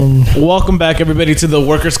Welcome back, everybody, to the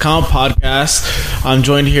Workers' Comp podcast. I'm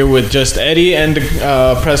joined here with just Eddie and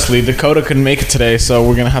Presley. Dakota couldn't make it today, so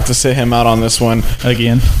we're going to have to sit him out on this one.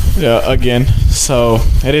 Again. Yeah, again. So,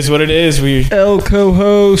 it is what it is. We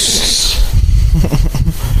co-hosts.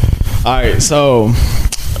 All right, so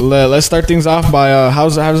let's start things off by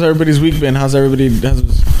how's everybody's week been?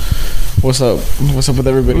 What's up with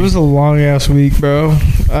everybody? It was a long-ass week, bro.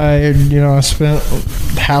 I spent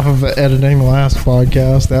half of it editing the last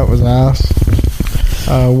podcast. That was ass.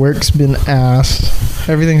 Work's been ass.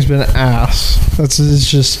 Everything's been ass.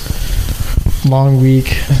 It's just long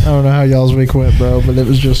week. I don't know how y'all's week went, bro, but it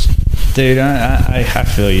was just... Dude, I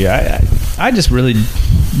feel you. I just really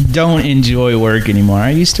don't enjoy work anymore.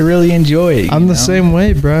 I used to really enjoy it. I'm the same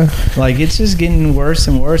way, bro. Like, it's just getting worse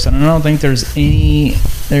and worse, and I don't think there's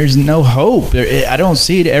no hope. I don't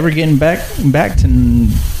see it ever getting back to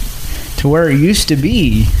where it used to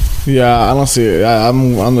be. Yeah, I don't see it.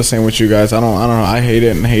 I'm the same with you guys. I don't know. I hate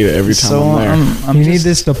it every time I'm there. You need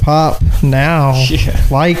this to pop now. Yeah.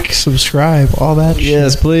 Like, subscribe, all that shit.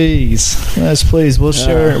 Yes, please. We'll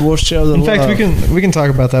share the In fact, we can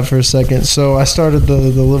talk about that for a second. So I started the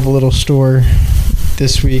Live a Little store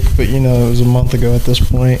this week, but it was a month ago at this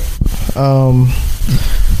point.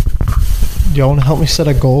 Do y'all want to help me set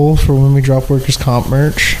a goal for when we drop Workers' Comp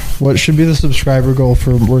merch? What should be the subscriber goal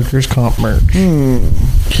for Workers' Comp merch?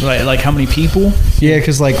 Like how many people? Yeah,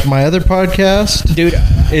 because like my other podcast, dude,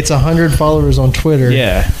 it's 100 followers on Twitter.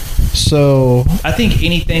 Yeah. So I think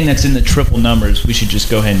anything that's in the triple numbers, we should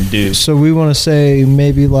just go ahead and do. So we want to say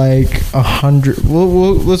maybe like 100.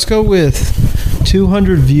 Let's go with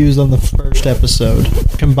 200 views on the first episode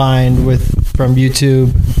combined from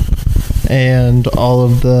YouTube and all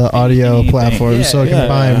of the audio platforms. Yeah, so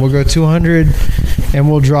combined, we'll go 200, and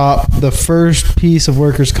we'll drop the first piece of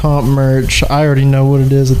Workers' Comp merch. I already know what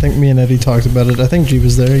it is. I think me and Eddie talked about it. I think G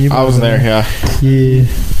was there. I was there, yeah. Yeah.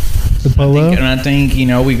 The polo. I think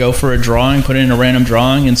we go for a drawing, put it in a random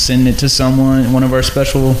drawing, and send it to someone, one of our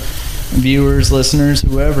special viewers, listeners,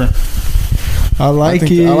 whoever. I like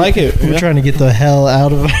it. We're trying to get the hell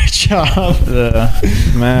out of our job.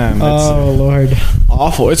 Man. Oh, Lord.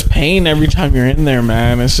 Awful. It's pain every time you're in there,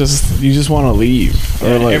 man. It's just, you just want to leave.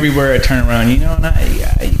 Yeah, everywhere I turn around, and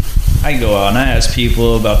I go out and I ask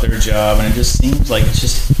people about their job, and it just seems like it's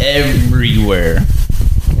just everywhere.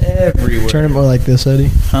 Everywhere. Turn it more like this, Eddie.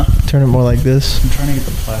 Huh? Turn it more like this. I'm trying to get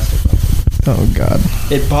the plastic off. Oh, God.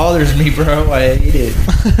 It bothers me, bro. I hate it.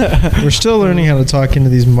 We're still learning how to talk into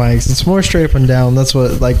these mics. It's more straight up and down. That's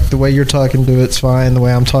what, like, the way you're talking to it's fine. The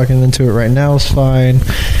way I'm talking into it right now is fine.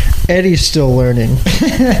 Eddie's still learning.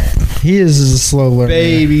 He is a slow learner.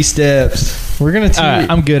 Baby steps. We're going to All right,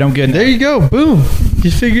 I'm good. There you go. Boom. You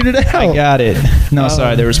figured it out. I got it. No,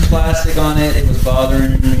 sorry. There was plastic on it. It was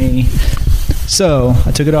bothering me. So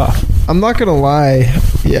I took it off. I'm not gonna lie.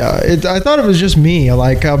 Yeah, I thought it was just me.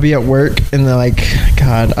 I'll be at work and then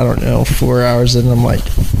God, I don't know, 4 hours in, and I'm like,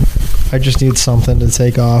 I just need something to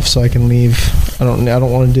take off so I can leave. I don't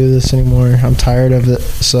want to do this anymore. I'm tired of it.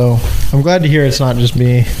 So I'm glad to hear it's not just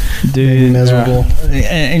me. Dude, miserable.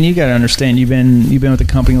 And you gotta understand, you've been with the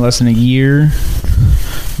company less than a year.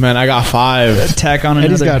 Man, I got 5. Tack on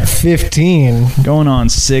another. Eddie's got 15. Going on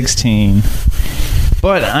 16.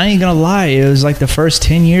 But I ain't gonna lie, it was like the first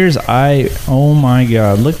 10 years, oh my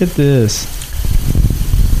God, look at this.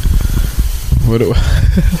 What do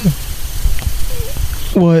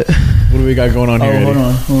we got going on here, Eddie? Hold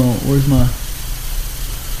on, where's my...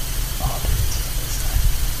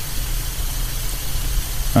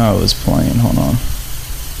 Oh, it was playing, hold on.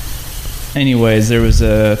 Anyways, there was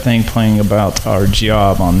a thing playing about our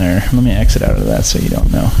job on there. Let me exit out of that so you don't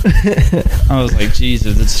know. I was like,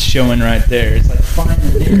 Jesus, it's showing right there. It's like, find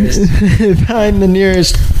the nearest. Find the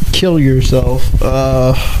nearest, kill yourself.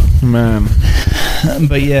 Man.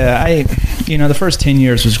 But yeah, the first 10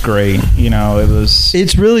 years was great.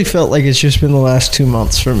 It's really felt like it's just been the last 2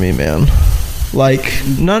 months for me, man. Like,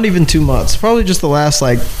 not even 2 months. Probably just the last,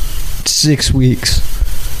 6 weeks.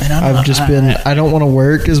 And I don't want to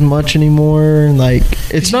work as much anymore, and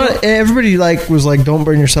it's not everybody was like, don't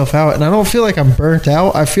burn yourself out, and I don't feel like I'm burnt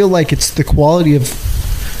out. I feel like it's the quality of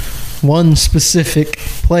one specific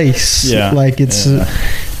place.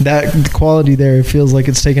 That quality there, it feels like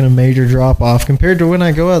it's taken a major drop off compared to when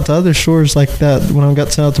I go out to other stores like that. When I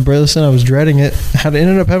got sent out to Burleson, I was dreading it.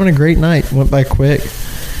 Ended up having a great night. Went by quick.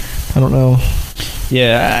 I don't know.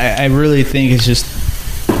 Yeah, I really think it's just,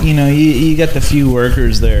 you got the few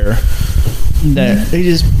workers there that they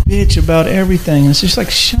just bitch about everything. It's just like,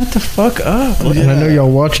 shut the fuck up. And I know y'all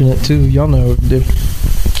watching it too. Y'all know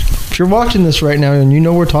if you're watching this right now and you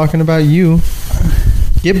know we're talking about you,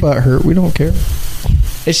 get butt hurt. We don't care.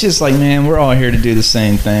 It's just like, man, we're all here to do the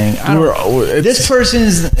same thing. This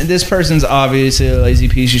person's obviously a lazy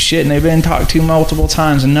piece of shit, and they've been talked to multiple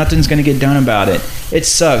times, and nothing's going to get done about it. It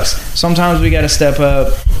sucks. Sometimes we got to step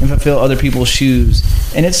up and fulfill other people's shoes,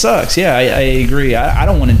 and it sucks. Yeah, I agree. I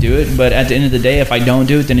don't want to do it, but at the end of the day, if I don't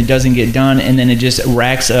do it, then it doesn't get done, and then it just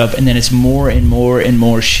racks up, and then it's more and more and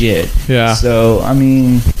more shit. Yeah. So, I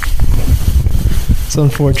mean... It's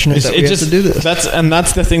unfortunate that we have to do this.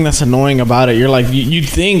 That's the thing that's annoying about it. You're like, you'd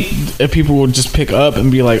think if people would just pick up and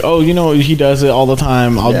be like, oh, he does it all the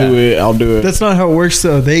time. I'll do it. That's not how it works,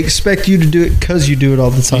 though. They expect you to do it because you do it all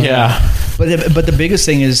the time. Yeah. But the biggest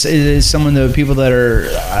thing is some of the people that are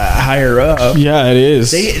higher up. Yeah, it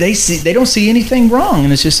is. They don't see anything wrong,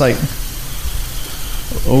 and it's just like,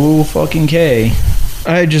 oh, fucking K.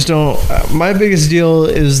 I just don't. My biggest deal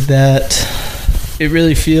is that it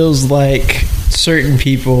really feels like certain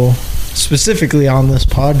people, specifically on this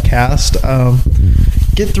podcast,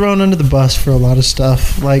 get thrown under the bus for a lot of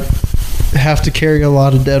stuff. Like, have to carry a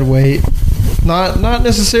lot of dead weight. Not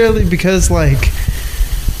necessarily because like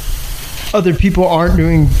other people aren't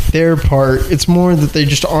doing their part. It's more that they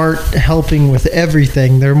just aren't helping with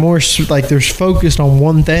everything. They're more like they're focused on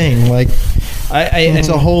one thing. Like, it's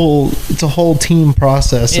a whole team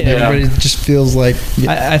process, and everybody just feels like.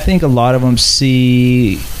 I think a lot of them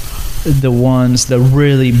see the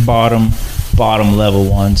really bottom level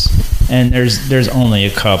ones, and there's only a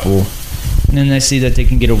couple, and then they see that they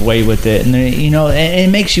can get away with it, and it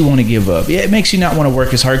makes you want to give up. It makes you not want to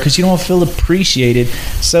work as hard because you don't feel appreciated.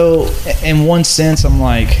 So in one sense, I'm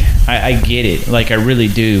like, I get it. Like, I really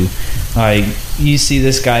do. Like, you see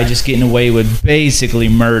this guy just getting away with basically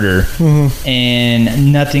murder,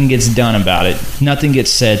 and nothing gets done about it. Nothing gets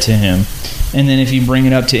said to him. And then if you bring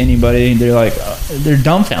it up to anybody, they're like, they're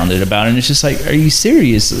dumbfounded about it. And it's just like, are you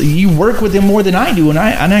serious? You work with him more than I do, and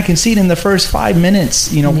I can see it in the first 5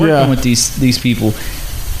 minutes, working with these people.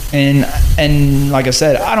 And like I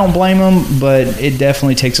said, I don't blame them, but it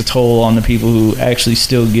definitely takes a toll on the people who actually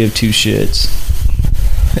still give two shits.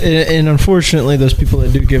 And unfortunately, those people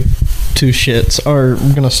that do give two shits are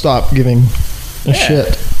going to stop giving a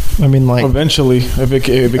shit. I mean, like, eventually, if it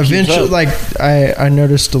keeps up. Like, I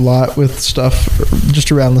noticed a lot with stuff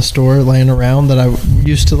just around the store laying around that I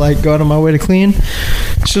used to like go out of my way to clean.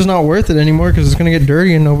 It's just not worth it anymore because it's going to get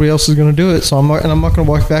dirty and nobody else is going to do it. So I'm not going to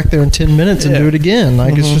walk back there in 10 minutes and do it again.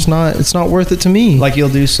 Like, it's not worth it to me. Like, you'll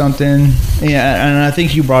do something, and I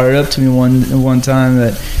think you brought it up to me one time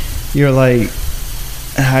that you're like,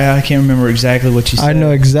 I can't remember exactly what you said. I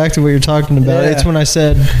know exactly what you're talking about. It's when I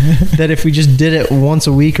said that if we just did it once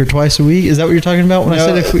a week or twice a week. Is that what you're talking about? When I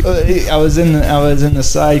said if we, I was in the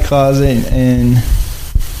side closet, and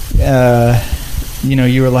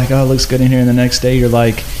you were like, "Oh, it looks good in here." And the next day,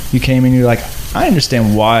 you came in, you're like, I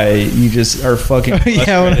understand why you just are fucking.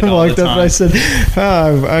 Yeah, when I walked up, I said,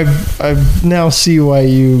 I now see why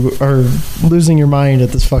you are losing your mind at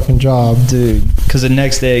this fucking job, dude. Because the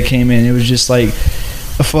next day I came in, it was just like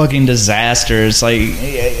a fucking disaster. It's like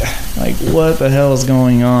what the hell is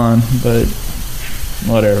going on? But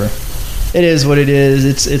whatever, it is what it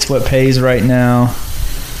is. It's what pays right now.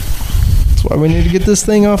 That's why we need to get this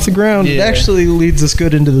thing off the ground. It actually leads us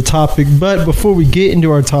good into the topic. But before we get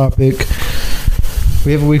into our topic,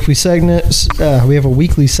 we have a weekly segment.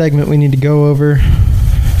 We need to go over.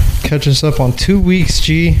 Catch us up on 2 weeks,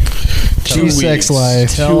 G. Sex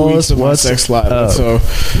life. Tell us what's sex life. So,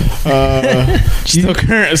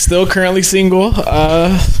 still currently single.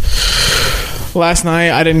 Last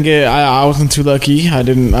night I didn't get. I wasn't too lucky. I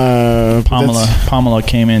didn't. Pamela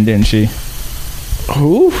came in, didn't she?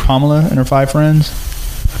 Who? Pamela and her 5 friends.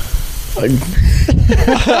 I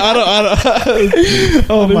don't.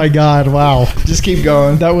 Oh my God! Wow. Just keep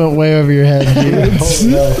going. That went way over your head, dude.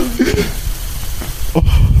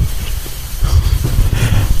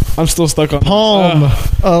 I'm still stuck on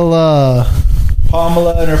Pamela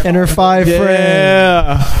and her 5 friends.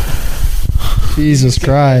 Yeah. Jesus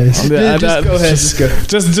Christ. Just go ahead.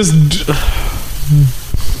 Just.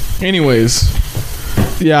 Anyways.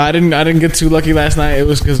 Yeah, I didn't get too lucky last night. It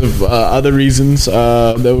was because of other reasons.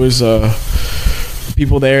 There was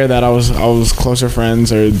people there that I was closer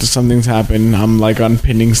friends, or something's happened. I'm like on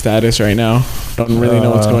pending status right now. Don't really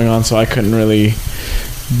know what's going on, so I couldn't really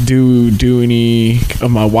do any of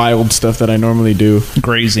my wild stuff that I normally do.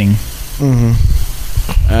 Grazing. Mm-hmm.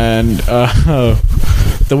 And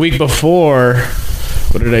the week before,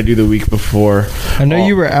 what did I do the week before? I know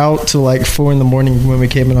you were out till like 4 a.m. when we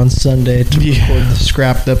came in on Sunday to record the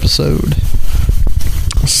scrapped episode.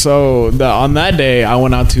 So on that day, I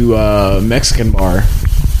went out to a Mexican bar.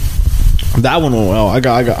 That one went well.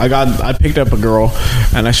 I picked up a girl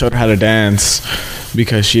and I showed her how to dance.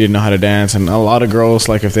 because she didn't know how to dance. And a lot of girls,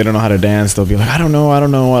 like, if they don't know how to dance, they'll be like, I don't know, I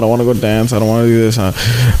don't want to go dance, I don't want to do this.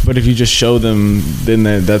 But if you just show them, then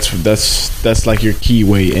that's like your key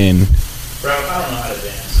way in. Bro, I don't know how to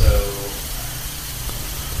dance,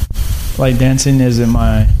 so like dancing isn't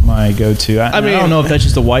my go-to. I mean, I don't know if that's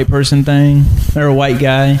just a white person thing or a white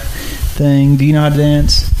guy thing. Do you know how to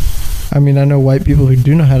dance? I mean, I know white people who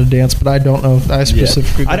do know how to dance, but I don't know. I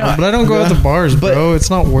specifically don't. But I don't go out to bars, bro. It's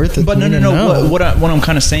not worth it. But no. What I'm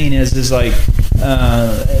kind of saying is like,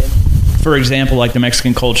 for example, like the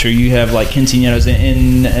Mexican culture, you have like quinceañeras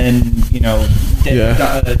and you know, Day of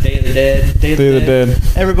the Dead.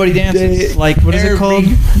 Everybody dances. Like, what is it called?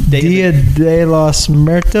 Dia de los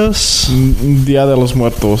Muertos. Dia de los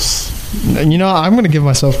Muertos. You know, I'm gonna give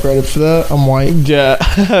myself credit for that. I'm white.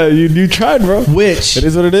 Yeah, you tried, bro. Which it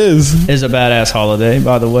is what it is. Is a badass holiday,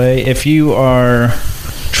 by the way. If you are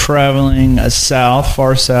traveling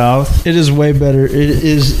far south, it is way better.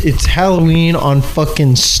 It's Halloween on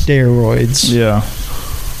fucking steroids. Yeah,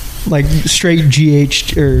 like straight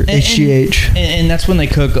GH or HGH. And that's when they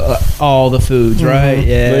cook all the foods, right? Mm-hmm.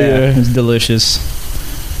 Yeah, it's delicious.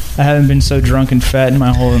 I haven't been so drunk and fat in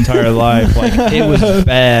my whole entire life. Like, it was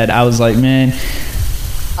bad. I was like, man,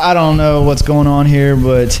 I don't know what's going on here,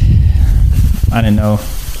 but I didn't know.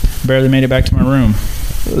 Barely made it back to my room.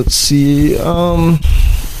 Let's see.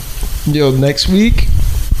 Next week,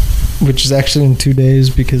 which is actually in 2 days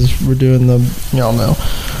because we're doing y'all know.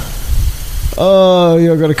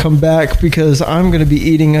 Y'all gotta come back because I'm gonna be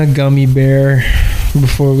eating a gummy bear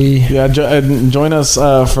before we... Yeah, join us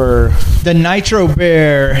for... The Nitro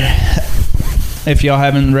Bear. If y'all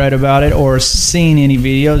haven't read about it or seen any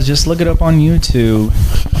videos, just look it up on YouTube.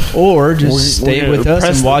 Or just stay with us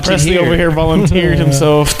and watch it here. Presley over here volunteered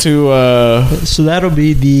himself to... So that'll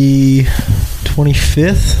be the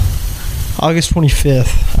 25th? August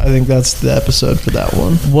 25th. I think that's the episode for that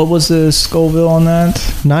one. What was the Scoville on that?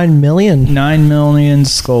 9 million. 9 million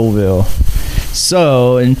Scoville.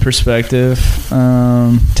 So, in perspective...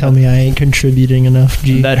 tell me I ain't contributing enough,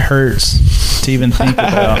 G. That hurts to even think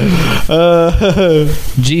about.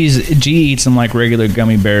 G eats them like regular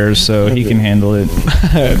gummy bears, so he can handle it.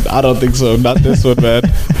 I don't think so. Not this one, man.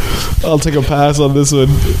 I'll take a pass on this one.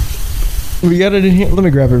 We got it in here. Let me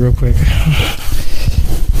grab it real quick.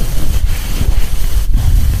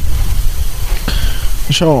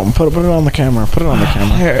 Show him. Put it on the camera. Put it on the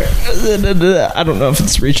camera. Here. I don't know if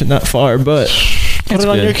it's reaching that far, but put it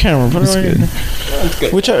on your camera. Put it on your... It's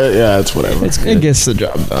good. It's whatever. It gets the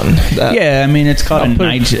job done. Yeah, I mean, it's called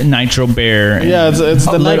a Nitro Bear. Yeah, it's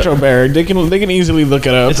the Nitro Bear. They can easily look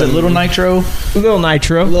it up. Is it Little Nitro? Little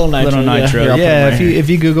Nitro. Yeah, if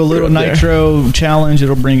you Google Little Nitro challenge,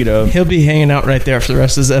 it'll bring it up. He'll be hanging out right there for the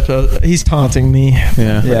rest of this episode. He's taunting me.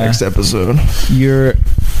 Yeah. Next episode. Your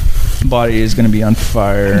body is going to be on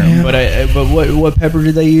fire. Yeah. But what pepper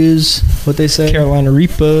did they use? What they say? Carolina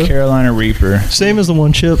Reaper. Same as the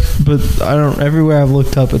one chip, but everywhere I've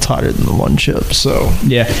looked up, it's hotter than the one chip. So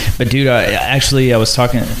yeah, but dude, I was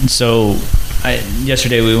talking. So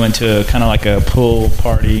yesterday we went to kind of like a pool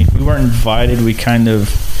party. We weren't invited. We kind of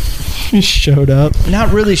showed up.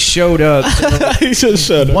 Not really showed up. So he just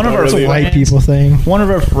showed up. One of our white people thing. One of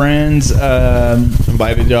our friends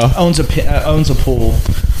invited y'all. Owns a pool.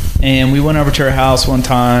 And we went over to her house one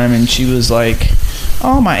time, and she was like,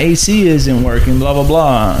 "Oh, my AC isn't working, blah, blah,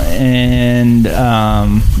 blah." And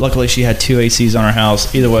luckily she had 2 ACs on her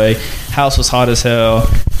house. Either way, house was hot as hell.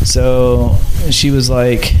 So she was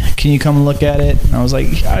like, "Can you come and look at it?" And I was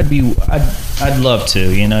like, I'd love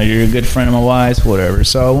to. You know, you're a good friend of my wife's, whatever.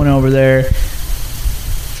 So I went over there,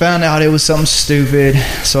 found out it was something stupid,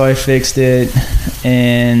 so I fixed it.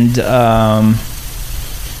 And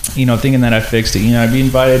thinking that I fixed it. I'd be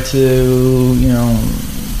invited to,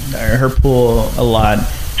 her pool a lot.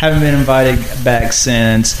 Haven't been invited back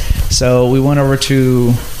since. So we went over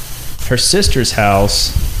to her sister's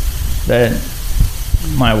house that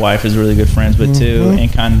my wife is really good friends with too,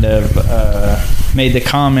 and kind of made the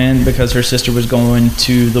comment because her sister was going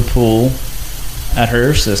to the pool at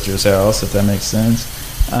her sister's house, if that makes sense.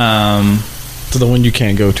 So the one you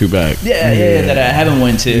can't go to back. Yeah, that I haven't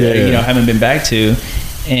went to, haven't been back to.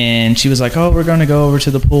 And she was like, "Oh, we're going to go over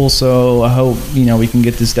to the pool, so I hope, we can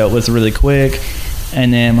get this dealt with really quick."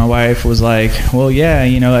 And then my wife was like, "Well, yeah,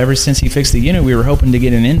 ever since he fixed the unit, we were hoping to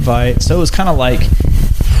get an invite." So it was kind of like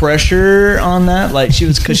pressure on that. Like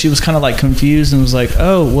because she was kind of like confused and was like,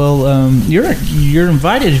 "Oh, well, you're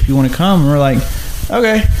invited if you want to come." And we're like,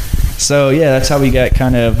 "Okay." So yeah, that's how we got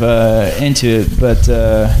kind of into it. But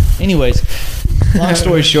anyways, long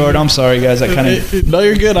story short, I'm sorry guys. I kind of no,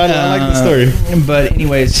 you're good. I like the story. But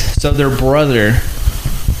anyways, so their brother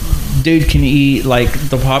dude can eat like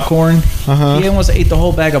the popcorn. He almost ate the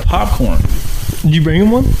whole bag of popcorn. Did you bring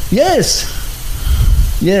him one? Yes.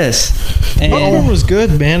 And popcorn was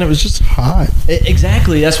good, man. It was just hot.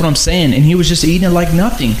 Exactly. That's what I'm saying. And he was just eating it like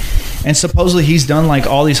nothing. And supposedly he's done like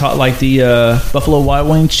all these hot, like the Buffalo Wild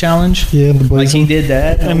Wings challenge. Yeah, the like he did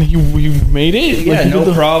that, and he made it. Yeah, like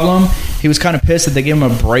no problem. He was kind of pissed that they gave him a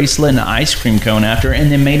bracelet and an ice cream cone after,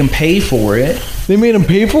 and then made him pay for it. They made him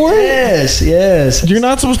pay for it? Yes. You're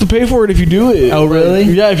not supposed to pay for it if you do it. Oh, really?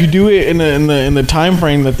 Like, yeah, if you do it in the time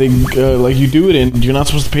frame that they like you do it in, you're not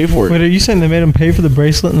supposed to pay for it. Wait, are you saying they made him pay for the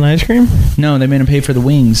bracelet and ice cream? No, they made him pay for the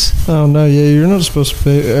wings. Oh no, yeah, you're not supposed to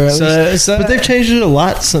pay. But they've changed it a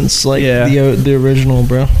lot since like the original,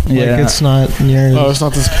 bro. Yeah, like, it's not yours. Oh, it's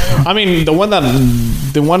not this. I mean, the one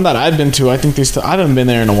that I've been to, I think they still. I haven't been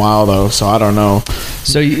there in a while though, so I don't know.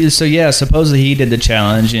 So yeah, supposedly he did the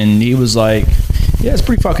challenge, and he was like, "Yeah, it's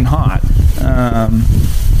pretty fucking hot,"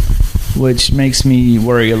 which makes me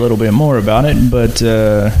worry a little bit more about it. But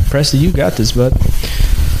Preston, you got this, bud.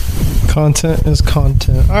 Content is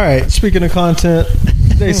content. All right. Speaking of content,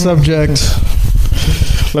 today's subject.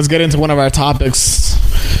 Let's get into one of our topics.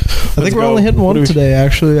 I think we're only hitting one today,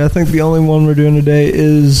 actually. I think the only one we're doing today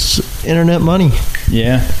is internet money.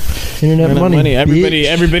 Yeah. Internet money.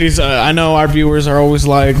 Everybody's. I know our viewers are always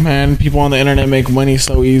like, man, people on the internet make money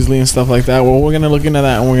so easily and stuff like that. Well, we're gonna look into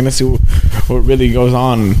that and we're gonna see what really goes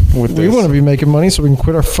on with this. We want to be making money so we can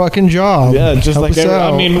quit our fucking job. Yeah, just Help like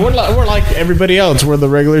I mean, we're like everybody else. We're the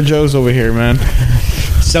regular Joes over here, man.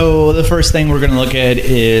 So the first thing we're going to look at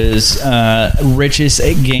is richest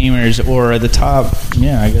gamers, or the top,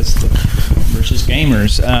 I guess the richest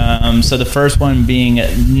gamers. So the first one being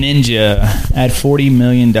Ninja at $40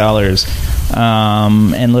 million.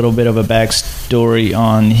 And a little bit of a backstory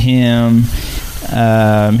on him.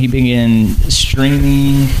 He began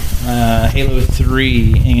streaming Halo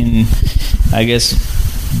 3 and I guess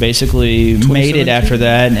basically made it after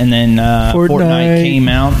that, and then Fortnite came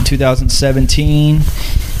out in 2017,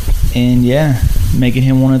 and making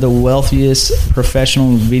him one of the wealthiest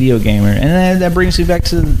professional video gamer. And that brings me back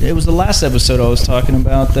to, it was the last episode I was talking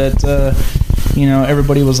about that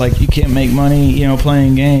everybody was like, you can't make money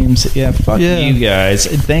playing games. Fuck you guys,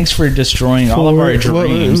 thanks for destroying all of our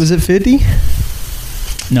dreams. Was it 50?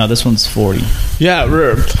 No, this one's 40. Yeah,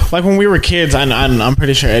 like when we were kids, and I'm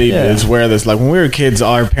pretty sure Eddie is aware of this. Like when we were kids,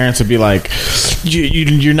 our parents would be like,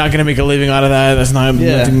 "You're not gonna make a living out of that. That's not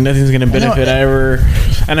nothing's gonna benefit ever."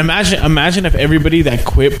 And imagine if everybody that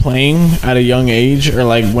quit playing at a young age, or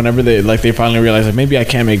like whenever they finally realize like maybe I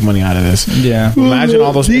can't make money out of this. Yeah, imagine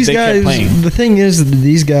all those these guys. Kept playing. The thing is that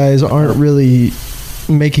these guys aren't really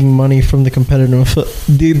making money from the competitive.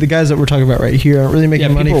 The guys that we're talking about right here aren't really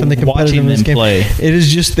making money from the competitive game. Play. It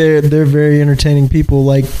is just they're very entertaining people.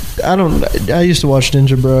 Like I used to watch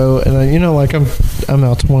Ninja Bro, and I'm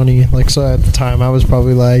now 20. Like, so at the time I was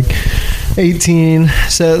probably like 17,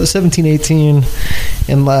 18,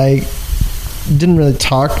 and like didn't really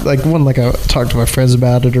talk, like wasn't like I talked to my friends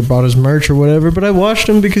about it or bought his merch or whatever, but I watched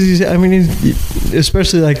him because he's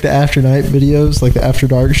especially like the After Night videos, like the After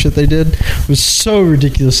Dark shit they did was so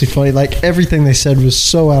ridiculously funny. Like everything they said was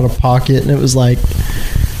so out of pocket, and it was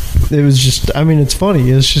just, it's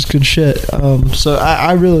funny. It's just good shit. So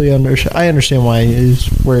I really understand why he is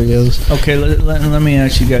where he is. Okay, let me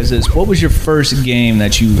ask you guys this. What was your first game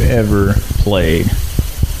that you ever played?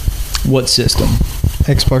 What system?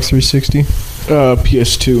 Xbox 360.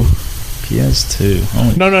 PS2. PS2.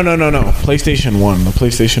 Oh. No. PlayStation 1. The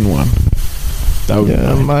PlayStation 1. That would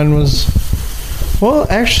be mine was... Well,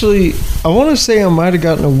 actually, I want to say I might have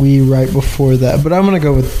gotten a Wii right before that, but I'm going to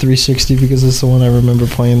go with 360 because it's the one I remember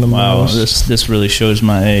playing the most. Wow, this really shows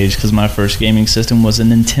my age because my first gaming system was a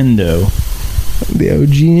Nintendo. The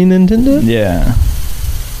OG Nintendo? Yeah.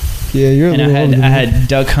 Yeah, you're a little older. I had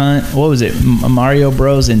Duck Hunt. What was it? Mario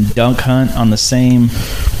Bros. And Duck Hunt on the same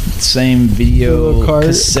video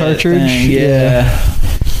cartridge. Thing. Yeah.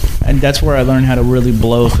 And that's where I learned how to really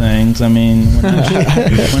blow things. I mean,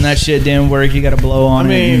 when that shit didn't work, you got to blow on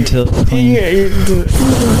it until it clean.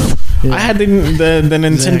 I had the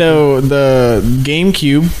Nintendo, the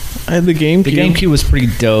GameCube. I had the GameCube. The GameCube was pretty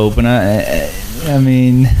dope, and I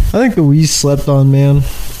think the Wii slept on, man.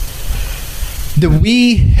 The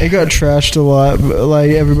Wii, it got trashed a lot. But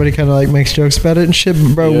like everybody kind of like makes jokes about it and shit.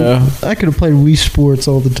 But bro, I could have played Wii Sports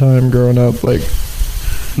all the time growing up, like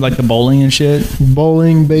the bowling and shit.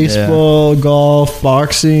 Bowling, baseball, golf,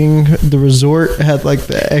 boxing. The resort had like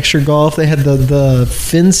the extra golf. They had the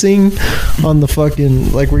fencing on the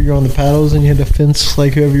fucking, like where you're on the paddles and you had to fence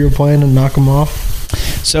like whoever you were playing and knock them off.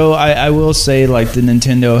 So I will say like the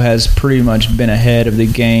Nintendo has pretty much been ahead of the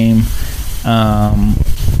game.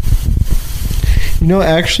 You know,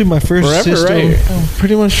 actually, my first system, right?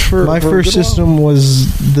 Pretty much for my for a first good while. system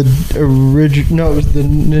was the original. No, it was the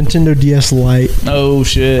Nintendo DS Lite. Oh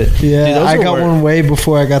shit! Yeah, Dude, those I are got where- one way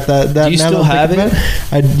before I got that. Do you now still that I'm have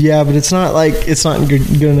thinking about yeah, but it's not in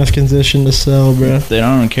good enough condition to sell, bro. They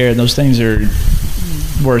don't care. Those things are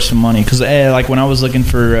worth some money. Because like when I was looking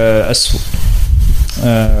for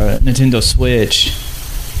Nintendo Switch,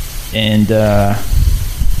 and I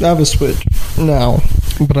have a Switch now,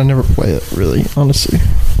 but I never play it really, honestly.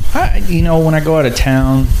 when I go out of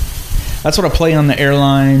town, that's what I play on the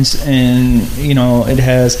airlines, and it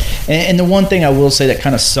has. And the one thing I will say that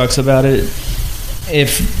kind of sucks about it,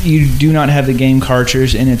 if you do not have the game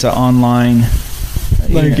cartridge and it's an online.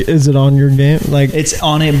 Like, is it on your game? Like, It's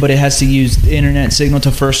on it, but it has to use the internet signal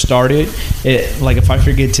to first start it. Like if I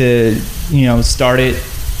forget to, start it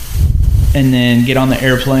and then get on the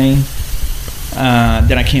airplane,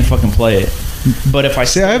 then I can't fucking play it. But if I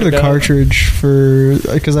see, I have start the it up- cartridge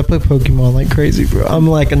because I play Pokemon like crazy, bro. I'm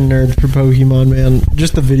like a nerd for Pokemon, man.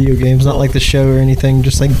 Just the video games, not like the show or anything.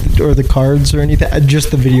 Just like or the cards or anything.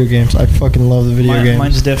 Just the video games. I fucking love the video games.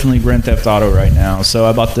 Mine's definitely Grand Theft Auto right now. So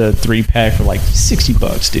I bought the 3-pack for like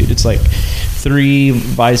 $60, dude. It's like 3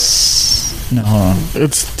 Vice. No, hold on.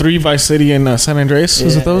 It's 3 Vice City and San Andreas.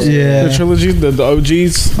 Is it those? Yeah. The trilogy, the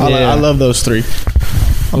OGs. Yeah. I love those 3.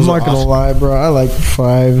 I'm Those not are gonna awesome. lie, bro. I like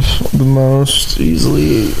 5 the most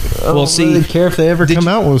easily. I Well, don't see, really care if they ever did come you-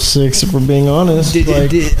 out with 6. If we're being honest,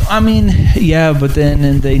 Yeah, but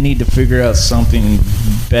then they need to figure out something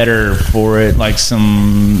better for it, like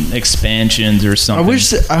some expansions or I something.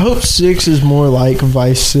 I hope 6 is more like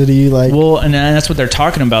Vice City. Like, Well, and that's what they're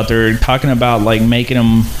talking about. They're talking about like making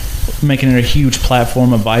it a huge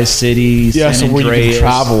platform of Vice City. Yeah, San so where you Andreas. can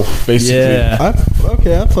travel, basically. Yeah.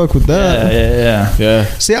 I fuck with that. Yeah. Yeah.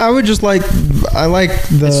 See, I like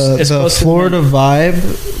the It's supposed to Florida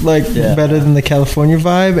vibe Yeah. better than the California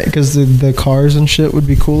vibe because the cars and shit would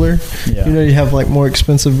be cooler. Yeah. You have like more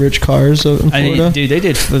expensive rich cars in Florida. Dude, they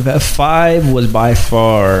did 5 was by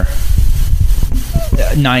far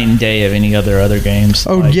night and day of any other games.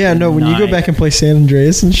 Oh Like, yeah, no. When you go night. back and play San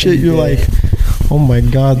Andreas and shit, you're Yeah. like, oh my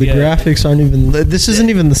god, the Yeah. graphics aren't even. This isn't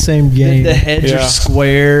even the same game. The heads Yeah. are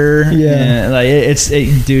square. Yeah. like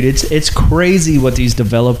dude, it's crazy what these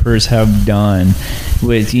developers have done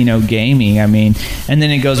with gaming. I mean, and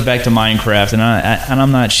then it goes back to Minecraft, and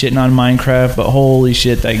I'm not shitting on Minecraft, but holy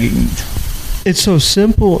shit, It's so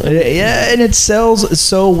simple. and it sells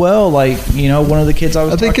so well. Like one of the kids I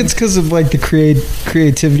was. I think talking it's because of like the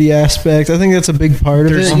creativity aspect. I think that's a big part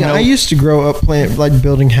of There's it. no- I used to grow up playing like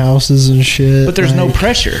building houses and shit. But there's no like-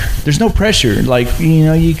 pressure. There's no pressure. Like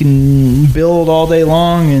you can build all day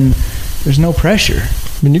long, and there's no pressure.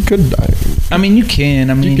 I mean, you could die. I mean, you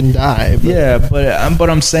can. I mean, You can die. But yeah, but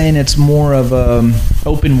I'm saying it's more of a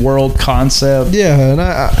open world concept. Yeah, and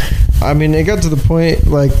I mean, it got to the point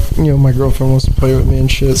like my girlfriend wants to play with me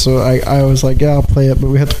and shit. So I was like, yeah, I'll play it, but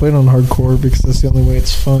we have to play it on hardcore because that's the only way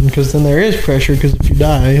it's fun. Because then there is pressure. Because if you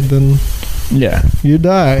die, then Yeah, you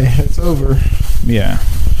die. It's over. yeah.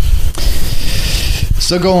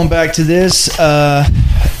 So going back to this,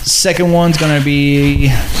 second one's gonna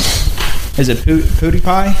be. Is it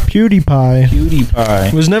PewDiePie? PewDiePie.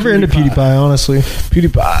 PewDiePie. Was never into PewDiePie, honestly.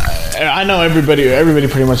 PewDiePie. I know everybody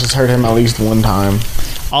pretty much has heard him at least one time.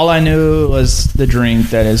 All I knew was the drink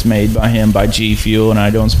that is made by him by G Fuel, and I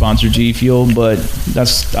don't sponsor G Fuel, but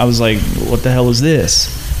I was like, what the hell is this?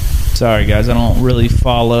 Sorry guys, I don't really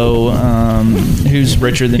follow who's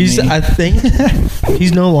richer than me. I think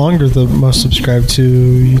he's no longer the most subscribed to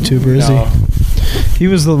YouTuber, is No. he? He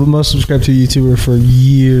was the most subscribed to YouTuber for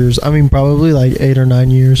years. I mean, probably like 8 or 9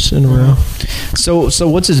 years in a row. So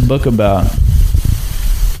what's his book about?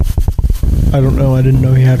 I don't know. I didn't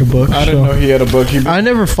know he had a book. I didn't know he had a book. I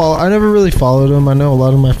never really followed him. I know a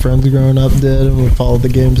lot of my friends growing up did, and would follow the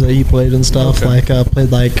games that he played and stuff. Okay. Like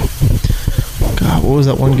played like, God, what was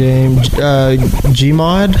that one game?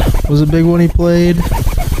 Gmod was a big one he played.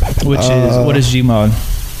 What is Gmod?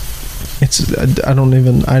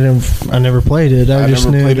 I never played it. I just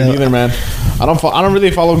never knew played that. it either, man. I don't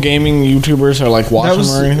really follow gaming YouTubers or like watch them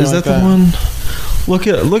or anything is like that the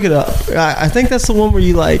one? Look it up. I think that's the one where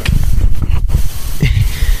you like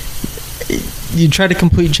you try to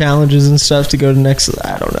complete challenges and stuff to go to next.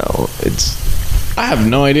 I don't know. I have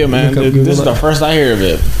no idea, man. Look up This is Google the it. first I hear of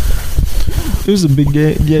it. It was a big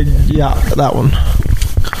game. Yeah, that one.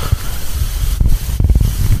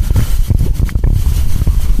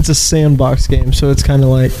 It's a sandbox game, so it's kind of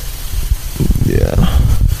like, yeah.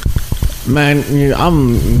 Man,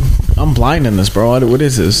 I'm blind in this, bro. What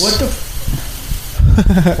is this? What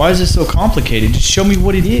the? Why is this so complicated? Just show me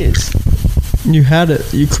what it is. You had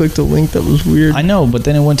it. You clicked a link that was weird. I know, but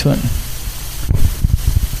then it went to it.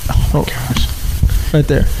 Oh my gosh. Right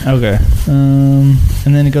there. Okay. And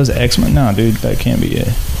then it goes to X-Men. No, dude, that can't be it.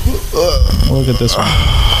 Look at this one.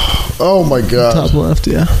 Oh my god. Top left,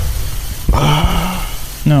 yeah.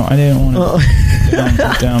 No, I didn't want to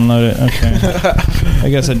download it. Okay. I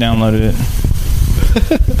guess I downloaded it.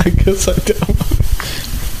 I guess I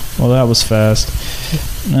downloaded it. Well, that was fast.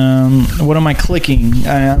 What am I clicking?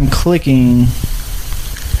 I'm clicking.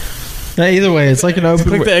 Now, either way, it's like an open.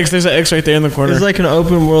 Click the X. There's an X right there in the corner. It's like an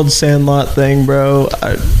open world Sandlot thing, bro.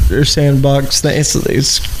 Or Sandbox thing. It's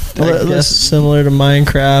I guess similar to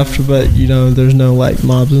Minecraft, but you know, there's no like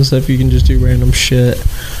mobs and stuff. You can just do random shit.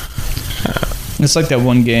 It's like that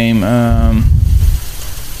one game.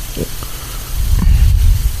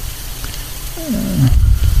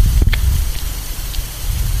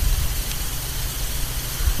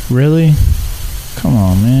 Really? Come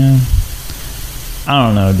on, man. I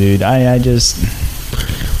don't know, dude. I just...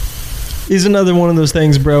 He's another one of those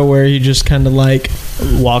things, bro, where you just kind of like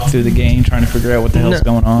walk through the game trying to figure out what the hell's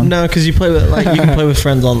going on. No, because you play with you can play with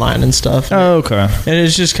friends online and stuff. Oh, okay. And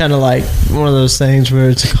it's just kind of like one of those things where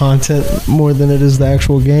it's content more than it is the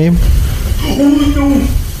actual game.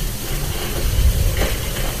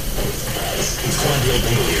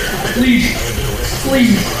 Please.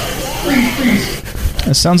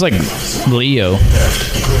 It sounds like Leo.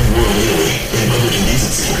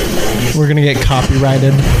 We're gonna get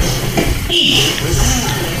copyrighted.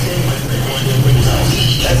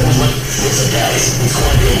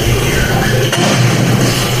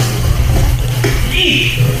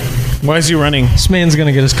 Why is he running? This man's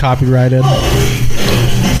gonna get us copyrighted.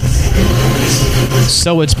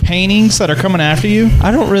 So it's paintings that are coming after you?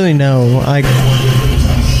 I don't really know.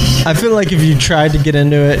 I feel like if you tried to get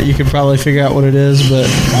into it, you could probably figure out what it is, but...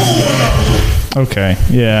 Okay,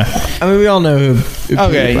 yeah. I mean, we all know who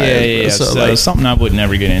okay, PewDiePie yeah. is, So like, something I would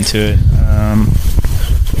never get into it.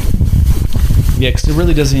 Yeah, because it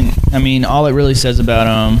really doesn't... I mean, all it really says about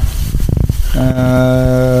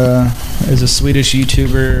is a Swedish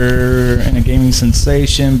YouTuber and a gaming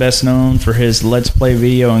sensation, best known for his Let's Play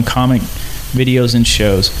video and comic videos and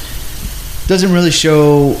shows. Doesn't really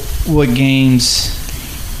show what games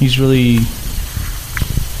he's really...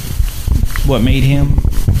 what made him.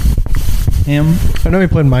 I know he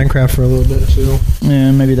played Minecraft for a little bit, too.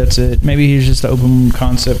 Yeah, maybe that's it. Maybe he's just an open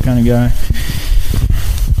concept kind of guy.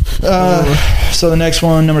 So the next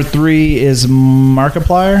one, number 3, is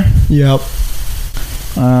Markiplier. Yep.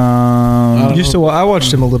 I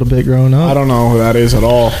watched him a little bit growing up. I don't know who that is at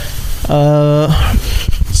all.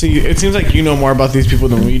 See, it seems like you know more about these people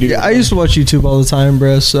than we do. Yeah, I used to watch YouTube all the time,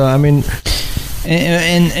 bro. So I mean,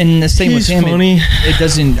 and the same with him. Funny. It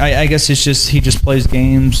doesn't. I guess it's just he just plays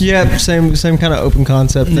games. Yeah, same kind of open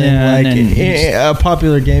concept thing. Yeah, like a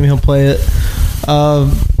popular game, he'll play it.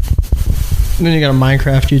 Then you got a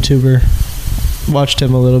Minecraft YouTuber. Watched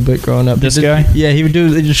him a little bit growing up. This guy? Yeah, he would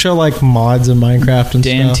just show like mods in Minecraft and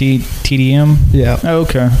Dan stuff. TDM. Yeah. Oh,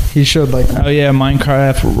 okay. He showed like. Oh yeah,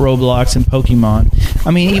 Minecraft, Roblox, and Pokemon. I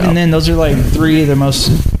mean, even then, those are like 3 of the most,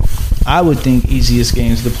 I would think, easiest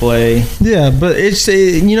games to play. Yeah, but it's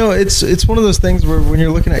it's one of those things where when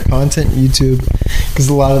you're looking at content on YouTube, because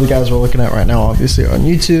a lot of the guys we're looking at right now, obviously, are on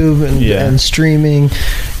YouTube and streaming,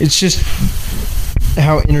 it's just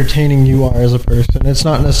how entertaining you are as a person. It's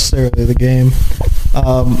not necessarily the game.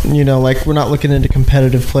 Like we're not looking into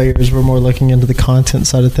competitive players. We're more looking into the content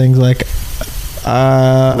side of things. Like,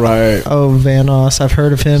 right. Oh, Vanoss. I've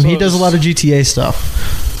heard of him. He does a lot of GTA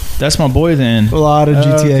stuff. That's my boy then. A lot of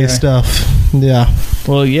GTA stuff. Yeah.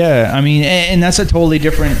 Well, yeah. I mean, and that's a totally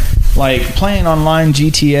different, like, playing online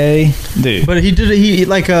GTA, dude. But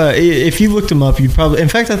if you looked him up, you'd probably... In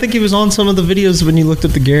fact, I think he was on some of the videos when you looked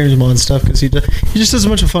at the Gamersmon stuff, because he just does a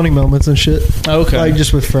bunch of funny moments and shit. Okay. Like,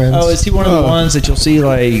 just with friends. Oh, is he one of the ones that you'll see,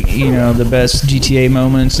 like, the best GTA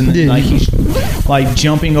moments, and then, like, he's, like,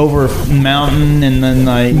 jumping over a mountain, and then,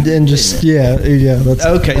 like... And just, yeah. That's,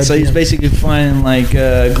 okay, so he's basically finding, like,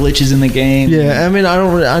 glitches in the game. Yeah, I mean,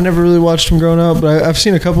 I never really watched him growing up, but I've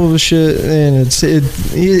seen a couple of his shit, and it's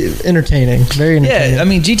entertaining, very entertaining. Yeah, I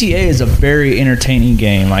mean, GTA is a very entertaining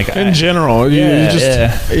game. Like in general, yeah.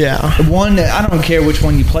 One, I don't care which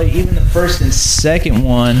one you play. Even the first and second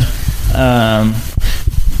one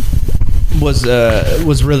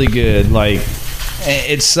was really good. Like,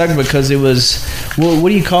 it sucked because it was what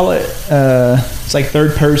do you call it? It's like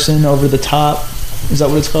third person over the top. Is that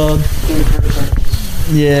what it's called? Third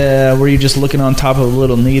person. Yeah, where you're just looking on top of a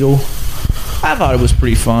little needle. I thought it was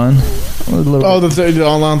pretty fun. the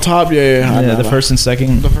on top, yeah. The first and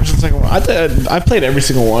second. The first and second one. I played every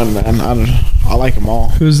single one, man. I like them all.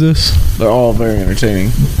 Who's this? They're all very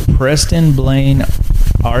entertaining. Preston Blaine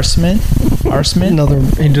Arsman.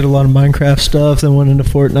 He did a lot of Minecraft stuff, then went into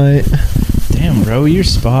Fortnite. Damn, bro, you're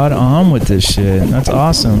spot on with this shit. That's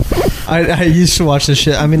awesome. I used to watch this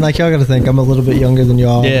shit. I mean, like, y'all gotta think, I'm a little bit younger than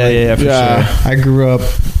y'all. Yeah, for sure. I grew up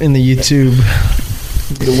in the YouTube.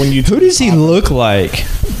 Who does he look like?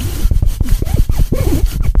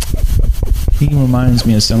 He reminds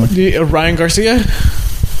me of someone. Ryan Garcia?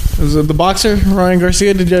 Is it the boxer? Ryan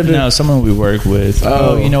Garcia? No, someone we work with.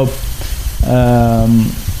 Oh, you know,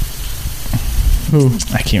 Who?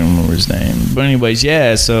 I can't remember his name. But anyways,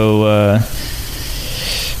 yeah, so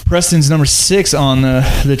Preston's number 6 on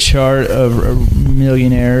the chart of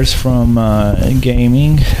millionaires from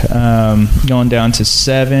gaming. Going down to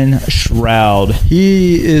 7, Shroud.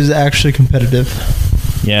 He is actually competitive.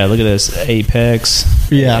 Yeah, look at this. Apex.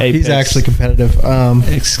 Yeah, he's actually competitive.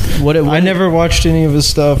 I never watched any of his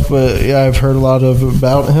stuff, but yeah, I've heard a lot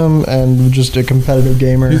about him, and just a competitive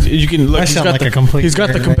gamer. You can look. He's got the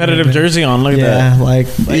competitive jersey on. Look at that. Yeah, like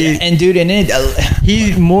and dude,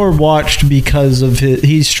 he's more watched because of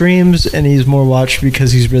he streams, and he's more watched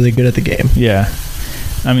because he's really good at the game. Yeah,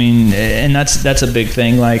 I mean, and that's a big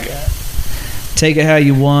thing. Like, take it how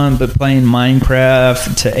you want, but playing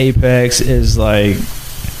Minecraft to Apex is like,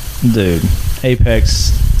 dude,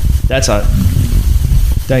 Apex, that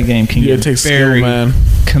game can get very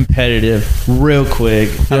competitive real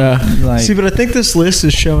quick. Yeah. See, but I think this list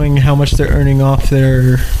is showing how much they're earning off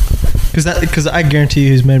their, because I guarantee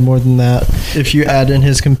you he's made more than that if you add in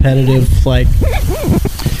his competitive, like.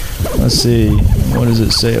 Let's see. What does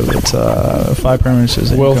it say? It's 5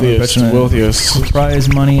 premises. Wealthiest. Prize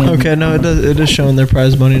money. Okay, no, it is showing their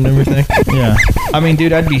prize money and everything. Yeah. I mean,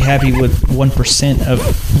 dude, I'd be happy with 1% of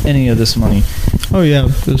any of this money. Oh, yeah.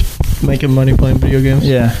 Just making money playing video games.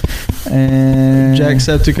 Yeah. And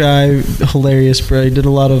Jacksepticeye, hilarious, bro. He did a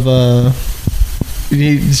lot of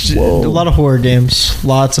horror games.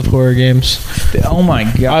 Lots of horror games. Oh my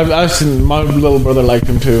god! I've seen, my little brother liked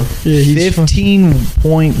him too. Yeah,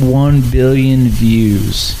 15.1 billion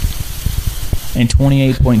views and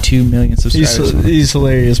 28.2 million subscribers. He's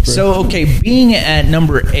hilarious, bro. So okay, being at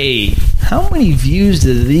number 8, how many views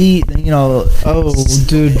did Oh,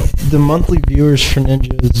 dude, the monthly viewers for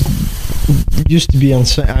Ninjas used to be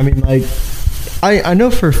insane. I mean, like. I know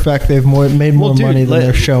for a fact they've made more money than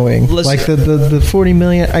they're showing. Like the 40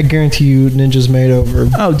 million, I guarantee you, Ninja's made over.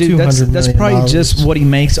 Oh, dude, that's probably just what he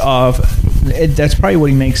makes off. That's probably what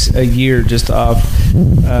he makes a year just off.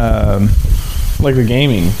 Like the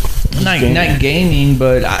gaming. Not gaming,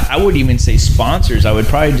 but I wouldn't even say sponsors. I would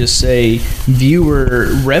probably just say viewer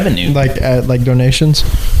revenue. Like donations.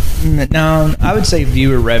 No, I would say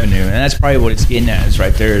viewer revenue, and that's probably what it's getting at. Is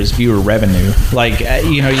right there is viewer revenue. Like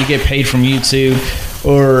you get paid from YouTube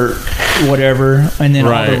or whatever, and then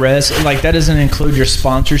all the rest. Like that doesn't include your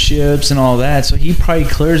sponsorships and all that. So he probably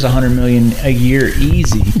clears 100 million a year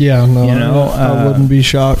easy. Yeah, no, I wouldn't be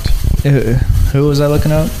shocked. Who was I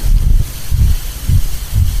looking up?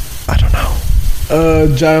 I don't know.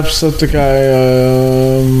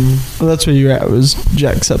 Jacksepticeye. Well, that's where you're at. Was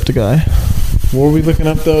Jacksepticeye. What were we looking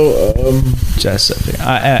up though?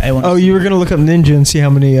 Jacksepticeye. You were gonna look up Ninja and see how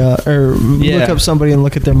many, look up somebody and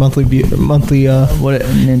look at their monthly. What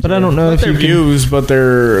Ninja? But I don't know if their views, but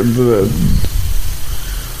their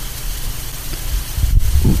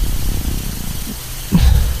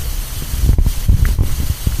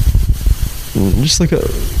just look at.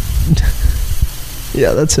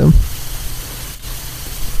 Yeah, that's him.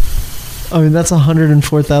 I mean, that's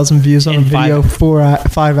 104,000 views on a video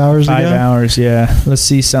 5 hours ago. 5 hours, yeah. Let's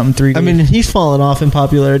see something 3D. I mean, he's fallen off in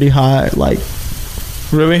popularity high, like...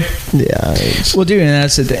 Really? Yeah. Well, dude, and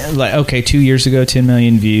that's the thing. Like, okay, 2 years ago, 10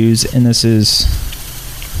 million views, and this is...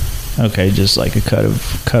 Okay, just like a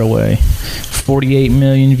cutaway. 48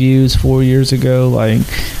 million views 4 years ago, like...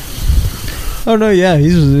 Oh, no, yeah,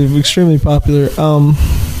 he's extremely popular.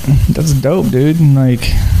 That's dope, dude.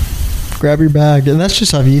 Like... Grab your bag, and that's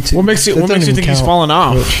just off YouTube. What makes you think he's falling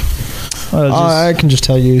off? I can just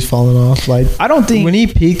tell you he's falling off. Like, I don't think when he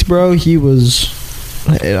peaked, bro, he was.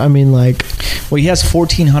 I mean, like, well, he has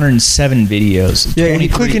 1,407 videos. Yeah,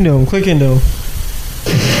 click into him.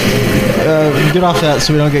 Get off that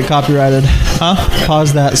so we don't get copyrighted. Huh?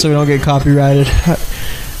 Pause that so we don't get copyrighted.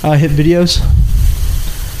 Hit videos.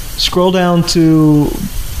 Scroll down to,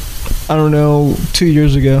 I don't know, 2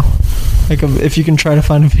 years ago. Like, if you can try to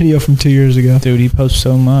find a video from 2 years ago. Dude, he posts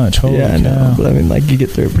so much. Holy yeah, I know. But I mean, like, you get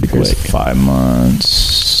through it pretty quick. 5 months,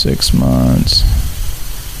 6 months.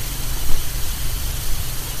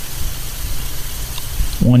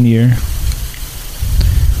 1 year.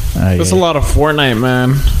 That's a lot of Fortnite,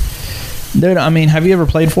 man. Dude, I mean, have you ever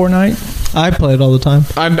played Fortnite? I play it all the time.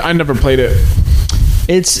 I never played it.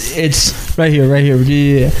 It's right here.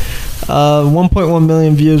 Yeah. 1.1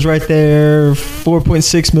 million views right there.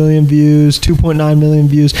 4.6 million views. 2.9 million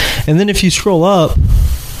views. And then if you scroll up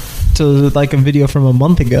to like a video from a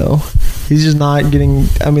month ago, he's just not getting.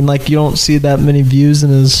 I mean, like you don't see that many views in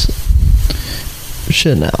his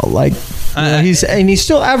shit now. Like. He's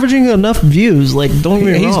still averaging enough views. Like, don't get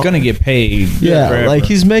me wrong. He's gonna get paid. Yeah, forever. Like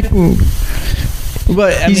he's making,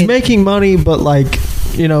 but he's making money. But like,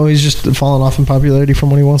 you know, he's just fallen off in popularity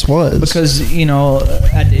from what he once was. Because you know,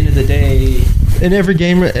 at the end of the day, and every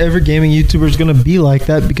gaming YouTuber is gonna be like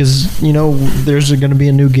that because you know there's gonna be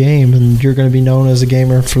a new game and you're gonna be known as a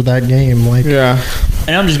gamer for that game. Like, yeah.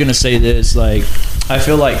 And I'm just gonna say this: like, I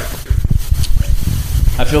feel like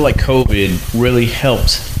COVID really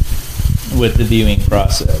helped with the viewing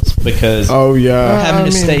process because having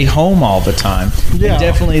to stay home all the time. Yeah.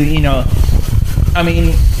 Definitely, you know, I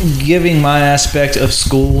mean, giving my aspect of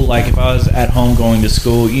school, like if I was at home going to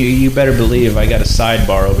school, you better believe I got a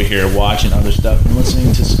sidebar over here watching other stuff and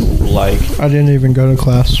listening to school. Like, I didn't even go to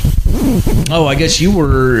class. Oh, I guess you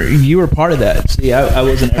were part of that. See, I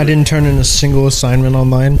wasn't. I didn't turn in a single assignment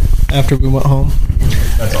online after we went home.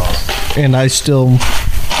 That's awesome. And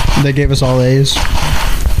they gave us all A's.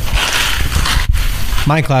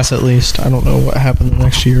 My class, at least. I don't know what happened the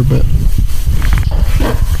next year, but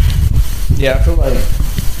yeah, I feel like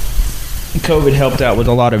COVID helped out with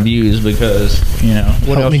a lot of views because you know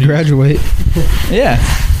what helped me graduate. Yeah.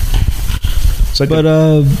 So, but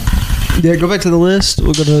yeah, go back to the list.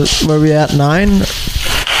 We're gonna where are we at 9.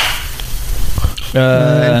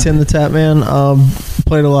 And Tim the Tatman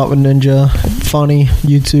played a lot with Ninja, funny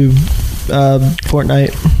YouTube,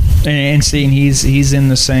 Fortnite, and seeing he's in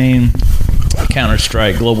the same.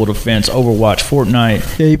 Counter-Strike, Global Defense, Overwatch,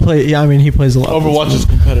 Fortnite. Yeah, he plays a lot. Overwatch is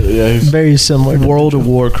competitive. Yeah, he's very similar. World of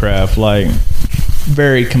Warcraft, like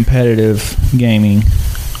very competitive gaming.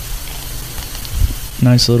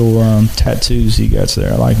 Nice little tattoos he got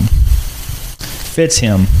there. I like him. Fits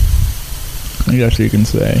him. I guess you can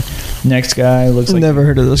say. Next guy looks like. Never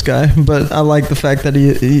heard of this guy, but I like the fact that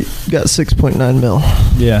he got 6.9 mil.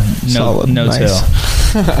 Yeah, solid, no tail,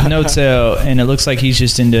 no tail, and it looks like he's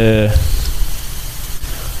just into.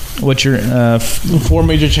 What's your 4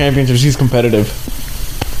 major championships? He's competitive.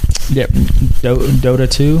 Yep. Dota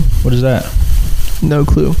 2. What is that? No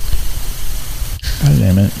clue. God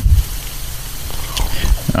damn it.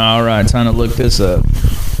 All right, time to look this up.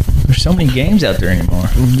 There's so many games out there anymore.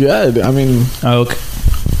 Yeah, I mean. Okay.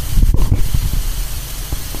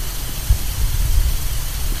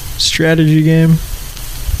 Strategy game.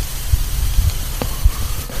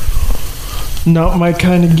 Not my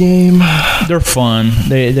kind of game. They're fun.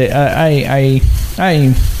 I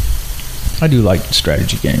do like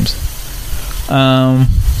strategy games.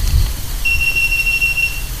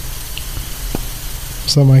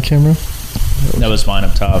 Is that my camera? That was mine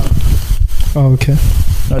up top. Oh, okay.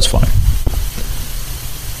 That's fine.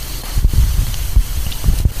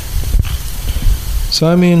 So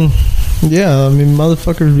I mean, yeah,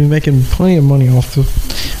 motherfuckers be making plenty of money off the.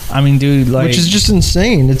 I mean, dude, like, which is just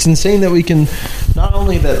insane. It's insane that we can, not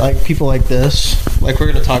only that, like, people like this, like,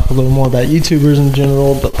 we're gonna talk a little more about YouTubers in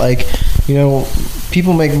general, but like, you know,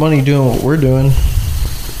 people make money doing what we're doing.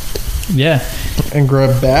 Yeah. And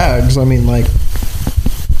grab bags. I mean, like,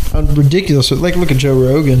 ridiculous. Like, look at Joe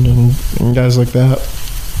Rogan and guys like that.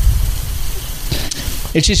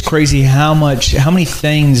 It's just crazy how many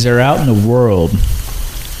things are out in the world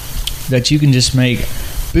that you can just make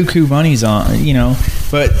buku monies on, you know.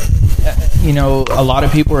 But, you know, a lot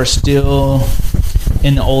of people are still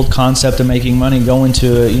in the old concept of making money, going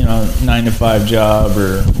to a, 9-to-5 job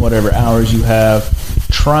or whatever hours you have,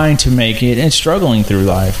 trying to make it and struggling through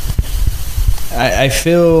life. I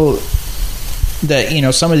feel that,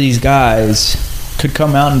 some of these guys could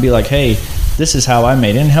come out and be like, hey, this is how I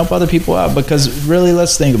made it, and help other people out. Because really,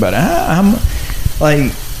 let's think about it.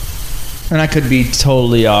 And I could be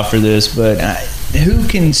totally off for this, but who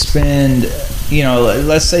can spend,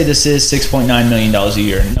 let's say this is $6.9 million a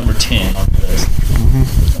year, number 10 on the list.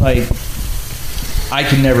 Mm-hmm. Like, I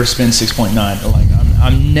could never spend 6.9. Like,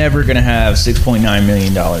 I'm never going to have $6.9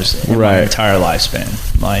 million in my entire lifespan.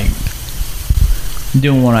 Like,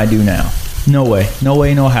 doing what I do now. No way,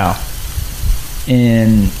 no how.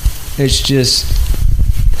 And it's just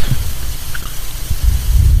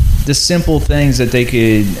the simple things that they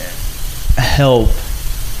could help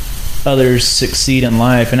others succeed in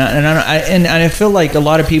life. And I feel like a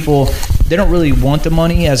lot of people, they don't really want the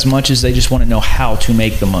money as much as they just want to know how to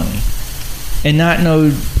make the money. and not no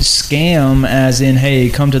scam as in, hey,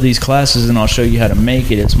 come to these classes and I'll show you how to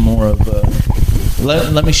make it. It's more of a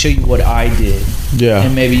let me show you what I did. Yeah.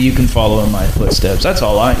 And maybe you can follow in my footsteps. That's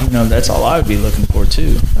all I would be looking for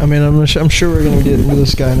too. I mean, I'm sure we're going to get into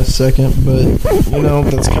this guy in a second, but,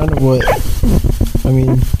 that's kind of what, I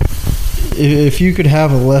mean, if you could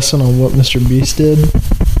have a lesson on what Mr. Beast did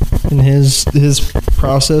in his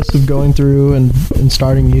process of going through and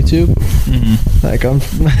starting YouTube, like,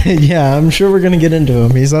 I'm sure we're going to get into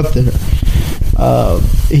him. He's up there.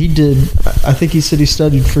 He did, I think he said he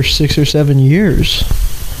studied for 6 or 7 years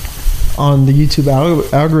on the YouTube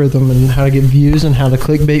algorithm and how to get views and how to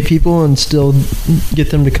clickbait people and still get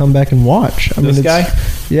them to come back and watch. I mean, this guy?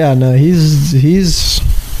 Yeah, no, he's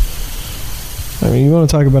I mean, you want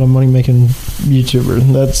to talk about a money-making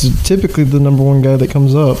YouTuber. That's typically the number one guy that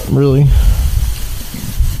comes up, really.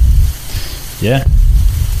 Yeah.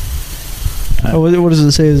 What does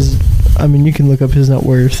it say? I mean, you can look up his net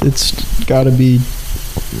worth. It's got to be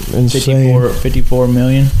insane. 54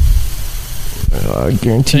 million. I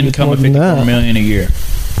guarantee income more of than 54 that. million a year.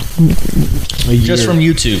 Just from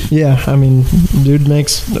YouTube. Yeah, I mean, dude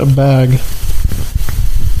makes a bag.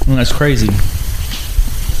 And that's crazy.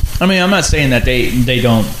 I mean, I'm not saying that they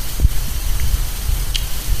don't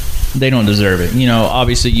deserve it.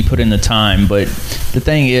 Obviously you put in the time, but the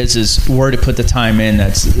thing is where to put the time in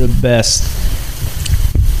that's the best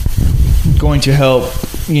going to help,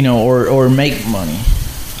 or make money.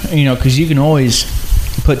 Because you can always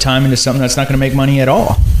put time into something that's not going to make money at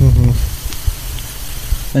all.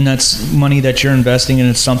 Mm-hmm. And that's money that you're investing in.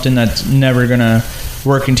 It's something that's never going to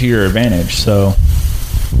work into your advantage. So,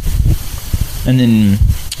 and then,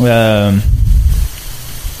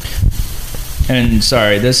 and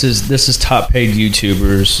sorry, this is top paid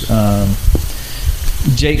YouTubers.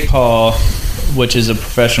 Jake Paul, which is a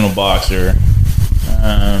professional boxer.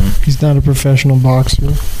 He's not a professional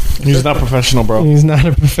boxer. He's not professional, bro. He's not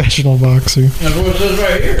a professional boxer. That's what it says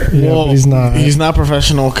right here. Yeah, but he's not. He's not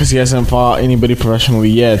professional because he hasn't fought anybody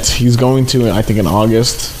professionally yet. He's going to, I think, in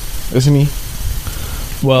August, isn't he?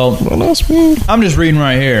 Well, I'm just reading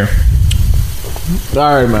right here.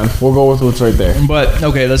 All right, man. We'll go with what's right there. But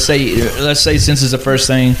okay, let's say since it's the first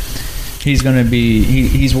thing, he's gonna be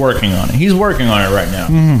he's working on it. He's working on it right now.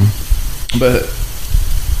 Mm-hmm. But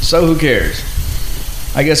so who cares?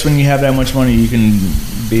 I guess when you have that much money, you can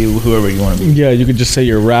be whoever you want to be. Yeah, you could just say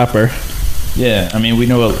you're a rapper. Yeah, I mean, we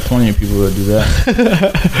know plenty of people that do that.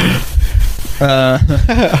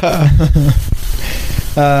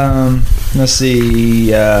 Let's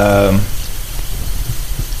see.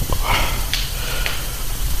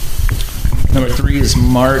 Number 3 is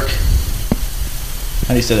Mark. How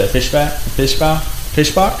do you say that? Fishbach?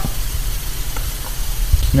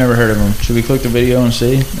 Never heard of him. Should we click the video and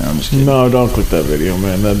see? No, I'm just kidding. No, don't click that video,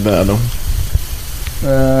 man. That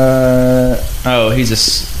he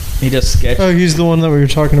does sketch. Oh, he's the one that we were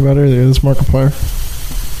talking about earlier. This Markiplier.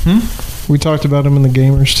 We talked about him in the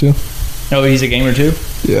gamers too. Oh, he's a gamer too?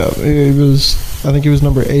 Yeah, he was. I think he was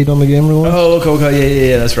number 8 on the gamer list. Oh,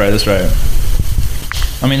 okay, yeah. That's right.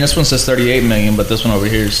 I mean, this one says 38 million, but this one over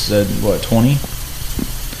here said what, 20?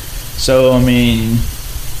 So I mean,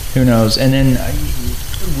 who knows? And then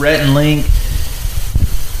Rhett and Link,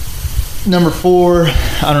 number 4.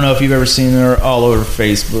 I don't know if you've ever seen. They're all over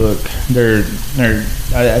Facebook.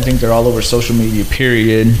 I think they're all over social media.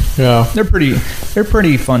 Period. Yeah, they're pretty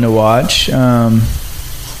fun to watch.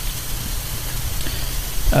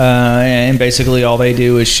 And basically all they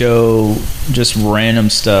do is show just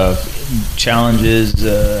random stuff, challenges,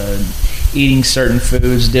 eating certain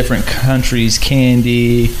foods, different countries,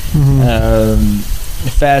 candy,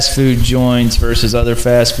 fast food joints versus other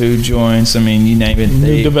fast food joints. I mean, you name it.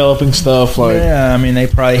 New developing stuff. I mean, they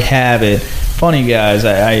probably have it. Funny guys.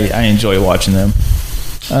 I enjoy watching them.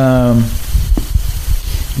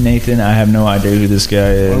 Nathan, I have no idea who this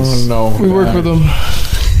guy is. No, we work with him.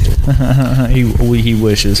 he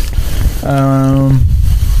wishes.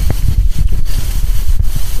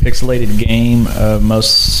 Pixelated game of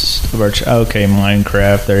most of our okay,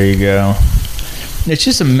 Minecraft. There you go. It's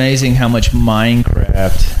just amazing how much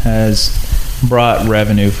Minecraft has brought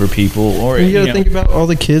revenue for people. Or you gotta think about all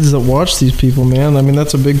the kids that watch these people, man. I mean,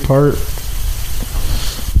 that's a big part.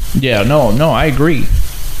 Yeah, no, I agree.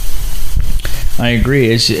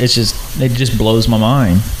 It just blows my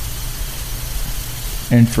mind.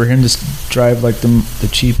 And for him to drive like the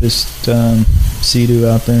cheapest Sea-Doo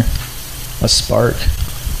out there, a Spark,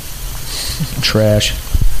 trash.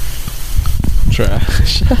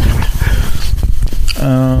 Trash.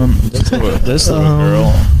 This little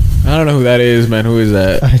girl. I don't know who that is, man. Who is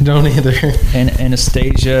that? I don't either. And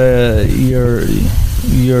Anastasia, you're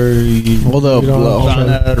Hold up.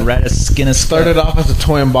 Started Started off as a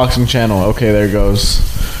toy unboxing channel. Okay, there it goes.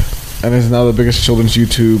 And is now the biggest children's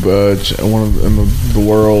YouTube one in the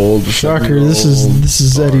world. Shocker! This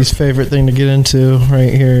is Eddie's favorite thing to get into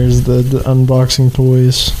right here is the unboxing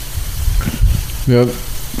toys. Yep.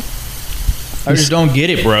 I just don't get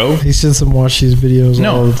it, bro. He sits and watch these videos.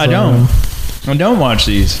 No, all the time. I don't watch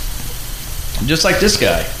these. Just like this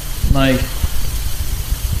guy. Like,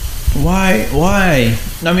 why?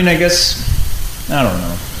 I mean, I guess, I don't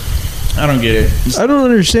know. I don't get it. I don't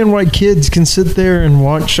understand why kids can sit there and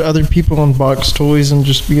watch other people unbox toys and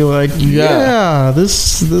just be like, yeah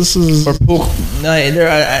this is... Or pull.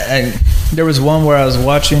 There was one where I was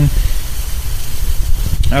watching.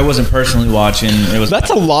 I wasn't personally watching. That's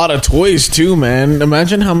a lot of toys too, man.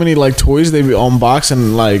 Imagine how many like toys they unbox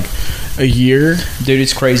in like a year. Dude,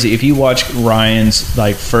 it's crazy. If you watch Ryan's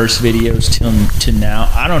like first videos to now,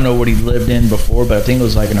 I don't know what he lived in before, but I think it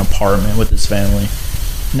was like an apartment with his family.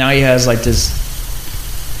 Now he has like this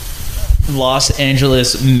Los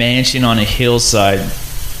Angeles mansion on a hillside.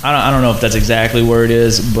 I don't know if that's exactly where it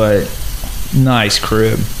is, but nice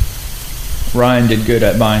crib. Ryan did good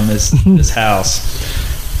at buying this house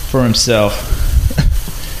for himself.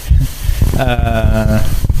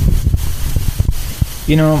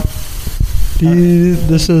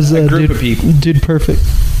 This is a group of people. Dude Perfect.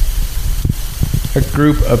 A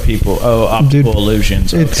group of people. Oh, optical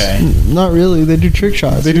illusions. Okay. Not really. They do trick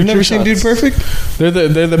shots. You've never seen Dude Perfect? They're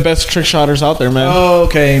the best trick shotters out there, man. Oh,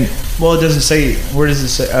 okay. Well, it doesn't say. Where does it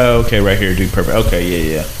say? Oh, okay, right here, Dude Perfect.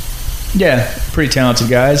 Okay, yeah. Yeah, pretty talented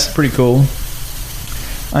guys. Pretty cool.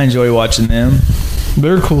 I enjoy watching them.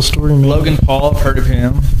 They're a cool story, man. Logan Paul, I've heard of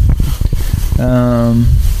him.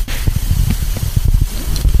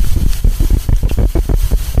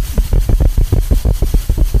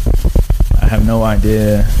 I have no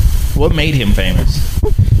idea. What made him famous?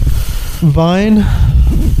 Vine.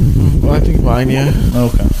 Well, I think Vine, yeah.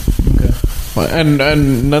 Okay.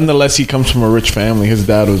 And nonetheless, he comes from a rich family. His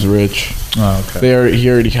dad was rich. Oh, okay. He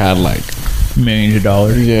already had like millions of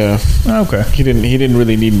dollars. Yeah. Okay. He didn't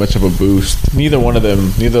really need much of a boost. Neither of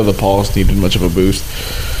the Pauls needed much of a boost.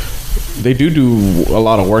 They do a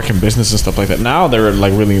lot of work in business and stuff like that. Now they're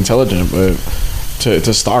like really intelligent, but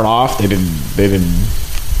to start off, they didn't.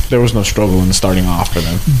 There was no struggle in starting off for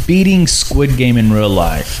them. Beating Squid Game in real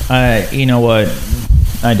life. You know what?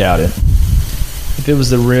 I doubt it. If it was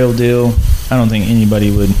the real deal, I don't think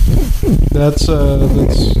anybody would. That's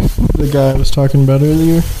the guy I was talking about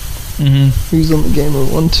earlier. Mm-hmm. He's on the Gamer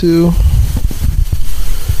 1-2.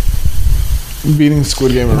 Beating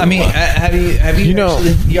Squid Game. I mean, have you you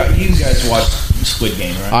guys watched Squid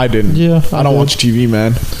Game, right? I didn't. Yeah, I don't watch TV,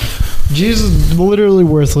 man. Jesus is literally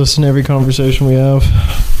worthless in every conversation we have.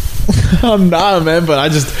 I'm not, man,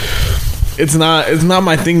 but it's not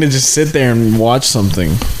my thing to just sit there and watch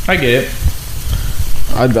something. I get it.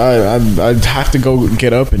 I'd have to go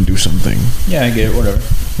get up and do something. Yeah, I get it. Whatever.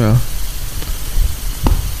 Yeah.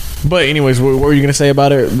 But anyways, what were you gonna say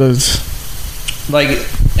about it? Like,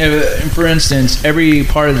 for instance, every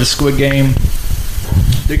part of the Squid Game,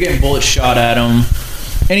 they're getting bullets shot at them.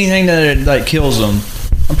 Anything that like kills them.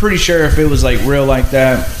 I'm pretty sure if it was like real like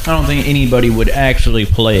that, I don't think anybody would actually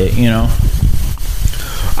play it. You know.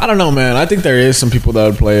 I don't know, man. I think there is some people that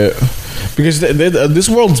would play it because this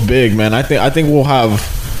world's big, man. I think we'll have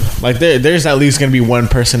like there's at least gonna be one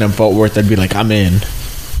person in Fort Worth that'd be like, I'm in.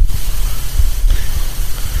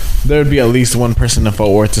 There'd be at least one person in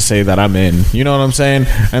Fort Worth to say that I'm in. You know what I'm saying?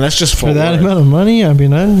 And that's just for that amount of money. I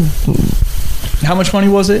mean, how much money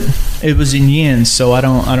was it? It was in yen, so I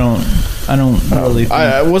don't really.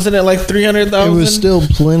 Wasn't it like 300,000? It was still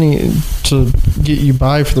plenty to get you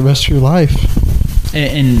by for the rest of your life.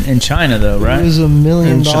 In China, though, right? It was $1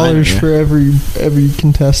 million for every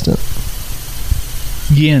contestant.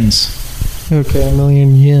 Yens. Okay, 1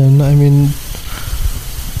 million yen. I mean,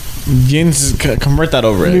 yens. Convert that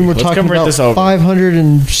over. I mean, we're talking about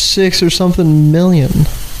 506 or something million.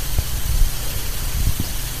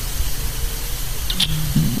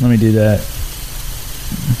 Let me do that.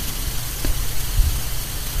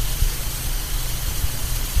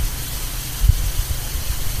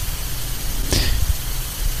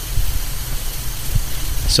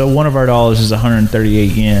 So one of our dollars is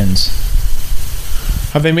 138 yens.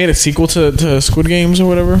 Have they made a sequel to Squid Games or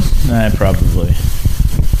whatever? Probably.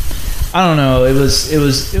 I don't know. It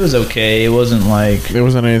was okay. It wasn't like... It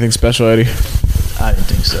wasn't anything special, Eddie? I didn't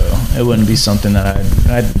think so. It wouldn't be something that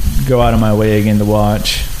I'd go out of my way again to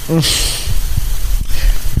watch.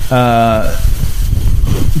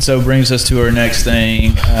 So it brings us to our next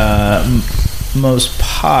thing. Most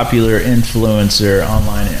popular influencer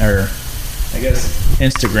online, or I guess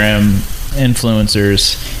Instagram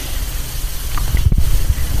influencers.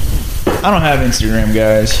 I don't have Instagram,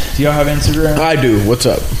 guys. Do y'all have Instagram? I do. What's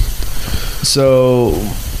up? So,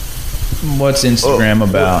 what's Instagram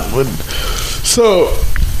about? So,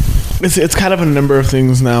 it's kind of a number of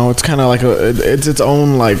things now. It's kind of like it's its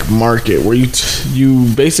own like market where you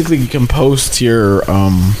basically can post your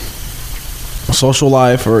social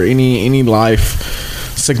life or any life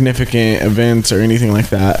significant events or anything like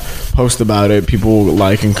that. Post about it. People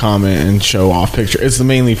like and comment and show off pictures. It's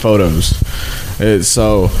mainly photos.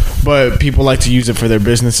 But people like to use it for their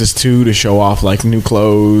businesses too, to show off like new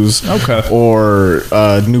clothes, or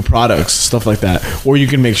new products, stuff like that. Or you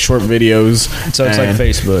can make short videos. So it's like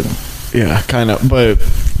Facebook. Yeah, kind of, but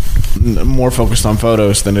more focused on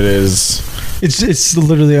photos than it is. It's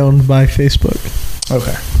literally owned by Facebook.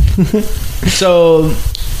 Okay. So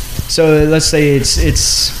let's say it's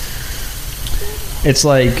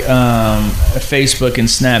like Facebook and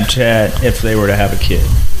Snapchat if they were to have a kid.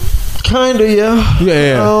 Kinda, yeah.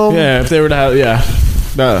 Yeah. If they were to have,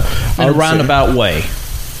 in a roundabout way.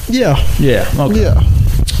 Yeah. Yeah. Okay.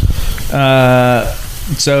 Yeah.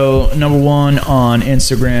 So number one on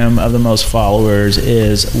Instagram of the most followers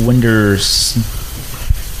is Winders.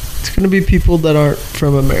 It's gonna be people that aren't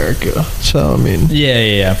from America. So I mean,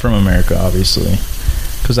 yeah, from America, obviously,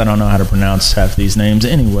 because I don't know how to pronounce half these names.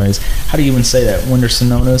 Anyways, how do you even say that?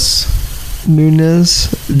 Nunez.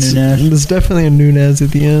 There's definitely a Nunez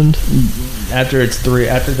at the end. After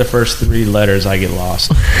the first three letters, I get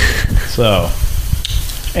lost. So,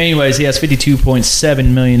 anyways, he has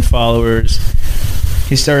 52.7 million followers.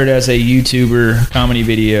 He started as a YouTuber, comedy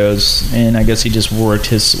videos, and I guess he just worked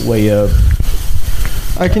his way up.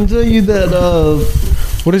 I can tell you that.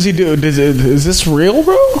 What does he do? Is this real,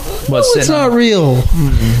 bro? It's not real.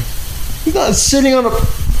 Mm-hmm. He's not sitting on a.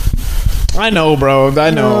 I know, bro. I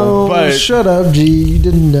know, but shut up, G. You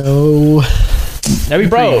didn't know. That'd be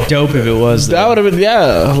pretty dope if it was. That would have been,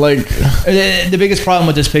 yeah. Like the biggest problem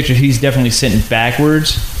with this picture, he's definitely sitting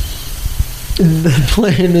backwards. The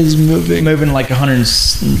plane is moving like 100.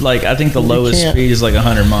 Like I think the lowest speed is like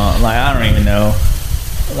 100 miles. Like I don't even know.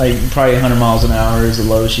 Like probably 100 miles an hour is the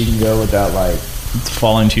lowest you can go without like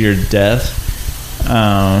falling to your death.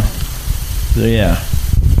 So yeah.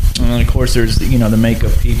 And then of course there's the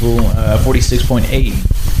makeup people,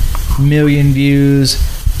 46.8 million views.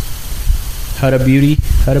 Huda Beauty,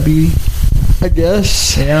 I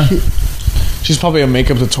guess. Yeah. She's probably a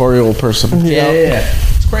makeup tutorial person. Yeah.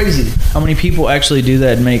 It's crazy how many people actually do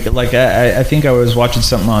that and make it. Like I think I was watching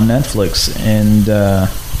something on Netflix and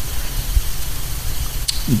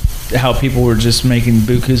how people were just making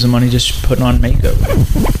bukus of money just putting on makeup.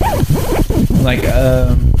 Like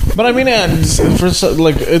but I mean, it's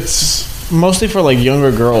mostly for like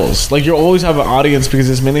younger girls. Like you always have an audience because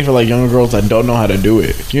it's mainly for like younger girls that don't know how to do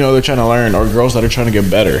it. They're trying to learn, or girls that are trying to get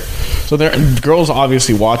better. So girls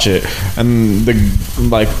obviously watch it, and the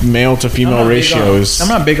like male to female ratios. I'm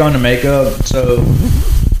not big on the makeup, so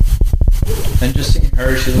and just seeing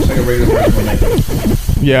her, she looks like a regular person with makeup.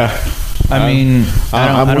 Yeah. I'm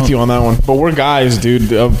with you on that one. But we're guys,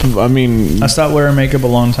 dude. I mean, I stopped wearing makeup a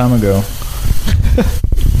long time ago.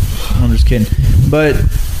 I'm just kidding. But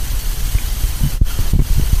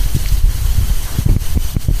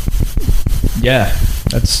yeah,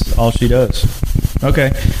 that's all she does.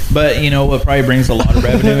 Okay. But what probably brings a lot of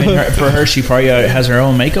revenue in for her, she probably has her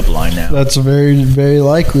own makeup line now. That's very, very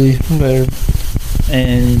likely.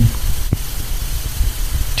 And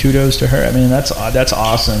kudos to her. I mean, that's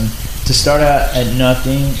awesome. To start out at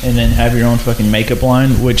nothing and then have your own fucking makeup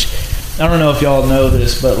line, which I don't know if y'all know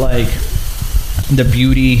this, but like the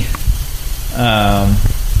beauty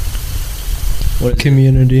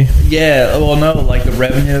community. Yeah, well, no, like the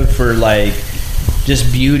revenue for like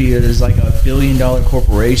just beauty is like $1 billion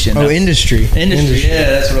corporation. Industry. Yeah,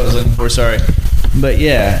 that's what I was looking for. Sorry, but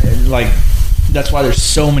yeah, like that's why there's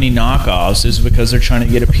so many knockoffs, is because they're trying to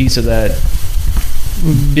get a piece of that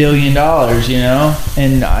 $1 billion,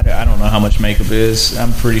 and I don't know how much makeup is.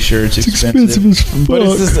 I'm pretty sure it's expensive as fuck. But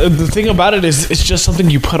it's just, the thing about it is it's just something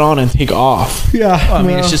you put on and take off. Yeah. Well, I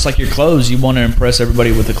mean, it's just like your clothes. You want to impress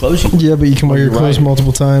everybody with the clothes you wear. Yeah, but you can wear your clothes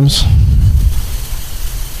multiple times.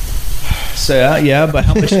 So yeah, but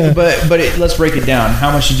how much? Let's break it down.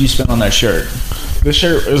 How much did you spend on that shirt? This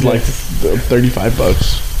shirt is like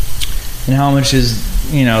 $35. And how much is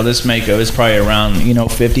this makeup? Is probably around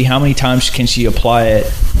 50. How many times can she apply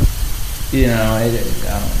it? I don't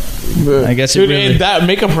know. I guess dude, that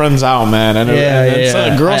makeup runs out, man.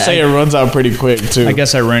 And girls say it runs out pretty quick too. I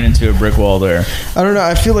guess I ran into a brick wall there. I don't know.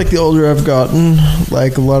 I feel like the older I've gotten,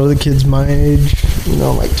 like a lot of the kids my age,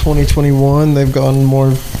 like 2021, they've gone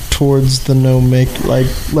more towards the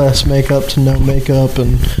less makeup to no makeup,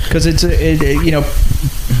 and because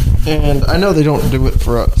and I know they don't do it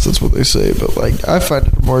for us. That's what they say, but like I find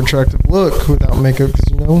it a more attractive look without makeup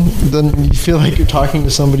because then you feel like you're talking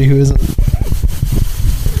to somebody who isn't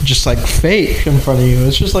just like fake in front of you.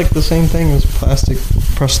 It's just like the same thing as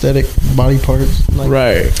prosthetic body parts, like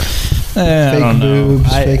right? Fake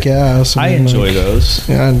boobs, fake ass. I enjoy those.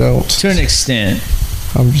 Yeah, I don't. To an extent.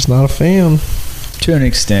 I'm just not a fan. To an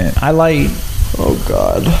extent, I like. Oh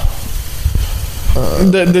God.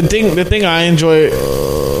 The thing I enjoy.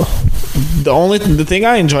 The thing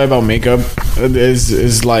I enjoy about makeup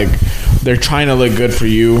is like they're trying to look good for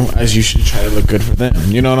you as you should try to look good for them.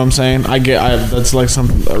 You know what I'm saying? That's like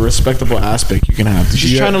a respectable aspect you can have.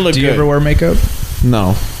 She's trying to look good. Do you ever wear makeup?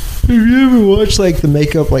 No. Have you ever watched like the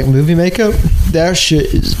makeup, like movie makeup? That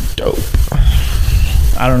shit is dope.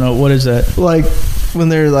 I don't know. What is that? Like when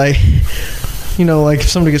they're like, like if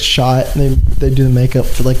somebody gets shot and they do the makeup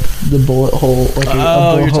for like the bullet hole, like a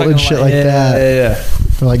bullet hole and shit like that. Yeah.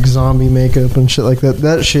 Or like zombie makeup and shit like that.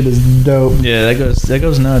 That shit is dope. Yeah, that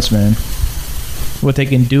goes nuts, man. What they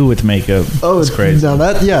can do with makeup. Oh, it's crazy.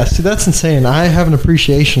 Now see, that's insane. I have an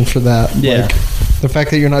appreciation for that. Yeah. Like, the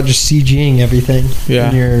fact that you're not just CGing everything. Yeah.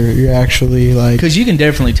 And you're actually like, because you can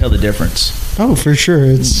definitely tell the difference. Oh, for sure.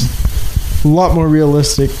 It's a lot more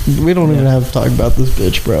realistic. We don't even have to talk about this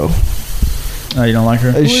bitch, bro. Oh, you don't like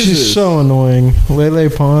her? She's so annoying. Lele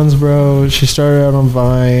Pons, bro. She started out on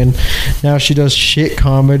Vine. Now she does shit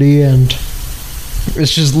comedy, and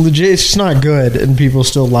it's just legit. It's just not good, and people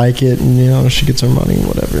still like it, and she gets her money,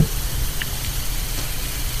 whatever.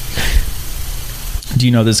 Do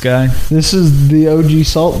you know this guy? This is the OG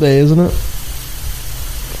Salt Bay, isn't it?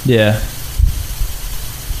 Yeah.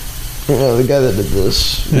 The guy that did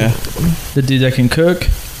this. Yeah. The dude that can cook.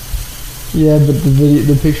 Yeah, but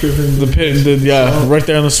the picture of him. Right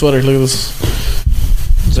there on the sweater. Look at this.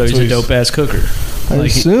 So he's a dope ass cooker. I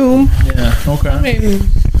assume. Yeah. Okay. I mean,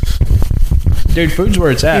 dude, food's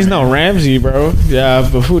where it's at. He's no Ramsay, bro. Yeah,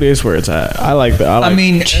 but food is where it's at. I like that. I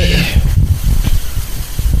mean,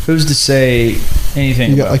 who's to say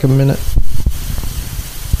anything? You got like a minute.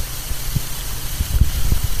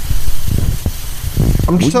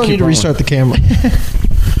 I'm just telling you to restart the camera.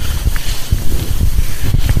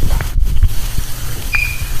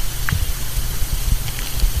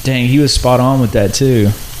 Dang, he was spot on with that too.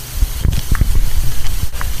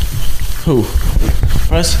 Who?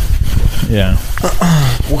 Press? Yeah.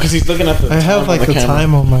 Well, because he's looking at the. I have like the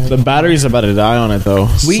time on my. The battery's about to die on it though.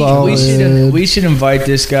 We should invite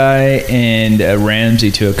this guy and Ramsey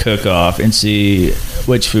to a cook-off and see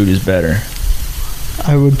which food is better.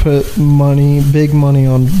 I would put big money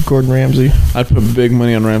on Gordon Ramsay. I'd put big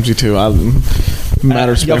money on Ramsay too. Mad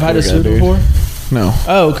respect. Y'all had this food before? No.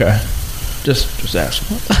 Oh, okay. Just ask.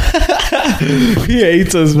 He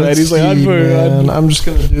hates us, man. He's like, I'm just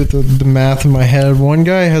gonna do the math in my head. One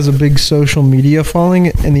guy has a big social media following,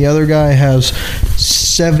 and the other guy has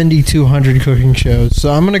 7,200 cooking shows.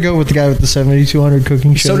 So I'm gonna go with the guy with the 7,200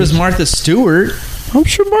 cooking shows. So does Martha Stewart. I'm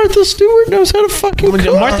sure Martha Stewart knows how to fucking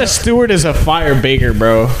cook. Martha Stewart is a fire baker,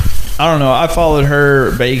 bro. I don't know. I followed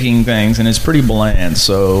her baking things, and it's pretty bland.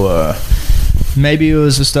 So maybe it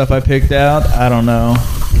was the stuff I picked out. I don't know.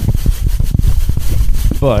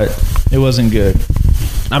 But it wasn't good.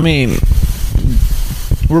 I mean,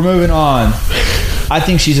 we're moving on. I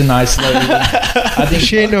think she's a nice lady. I think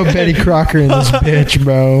she ain't no Betty Crocker in this bitch,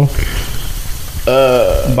 bro.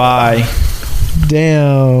 Bye.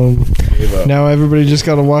 Damn. Now everybody just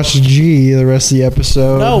got to watch G the rest of the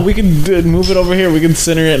episode. No, we can move it over here. We can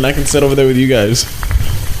center it, and I can sit over there with you guys.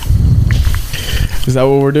 Is that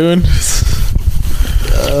what we're doing?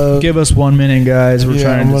 Give us 1 minute, guys. We're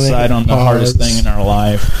trying to decide on the hardest thing in our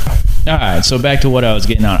life. All right, so back to what I was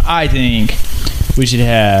getting on. I think we should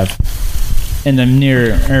have in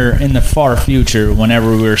the far future,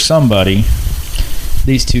 whenever we're somebody,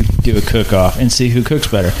 these two do a cook-off and see who cooks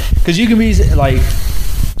better. Because you can be like,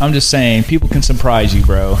 I'm just saying, people can surprise you,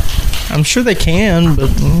 bro. I'm sure they can, but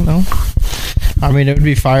I mean, it would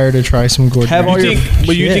be fire to try some Gordon.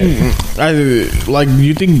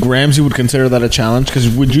 You think Ramsay would consider that a challenge? Because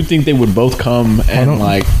would you think they would both come and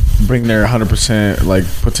like bring their 100% like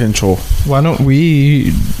potential? Why don't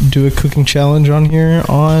we do a cooking challenge on here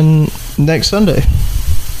on next Sunday?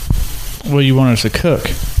 Well, you want us to cook?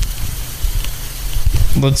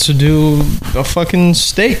 Let's do a fucking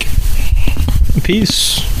steak, a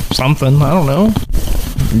piece, something. I don't know.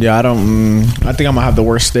 Yeah, I don't. I think I'm gonna have the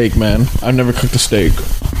worst steak, man. I've never cooked a steak,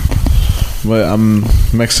 but I'm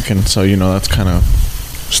Mexican, so you know that's kind of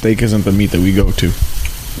steak isn't the meat that we go to.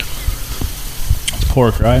 It's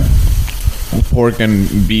pork, right? Pork and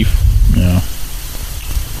beef. Yeah.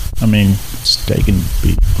 I mean, steak and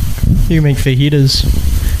beef. You can make fajitas.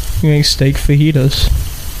 You can make steak fajitas.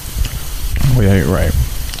 Oh yeah, you're right.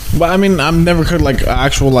 But I mean, I've never cooked like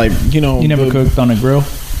actual like you know. You never cooked on a grill?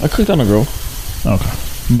 I cooked on a grill. Okay.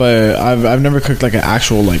 But I've never cooked like an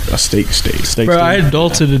actual like a steak. Bro, I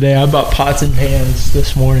adulted today. I bought pots and pans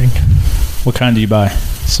this morning. What kind do you buy?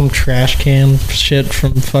 Some trash can shit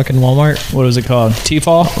from fucking Walmart. What is it called?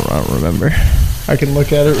 Tefal? I don't remember. I can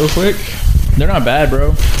look at it real quick. They're not bad,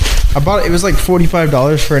 bro. I bought it. It was like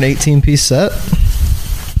 $45 for an 18-piece set.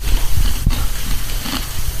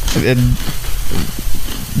 It'd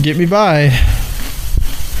get me by.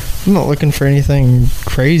 I'm not looking for anything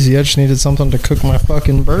crazy. I just needed something to cook my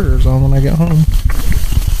fucking burgers on when I get home.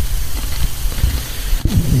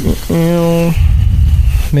 Well,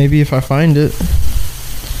 maybe if I find it.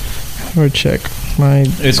 How do I check my...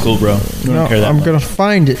 It's cool, bro. You don't care that I'm much. gonna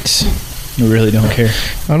find it. You really don't care.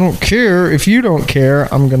 I don't care. If you don't care,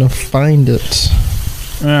 I'm gonna find it.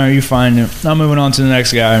 Alright, you find it. Now moving on to the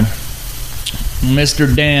next guy.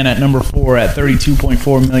 Mr. Dan at number 4 at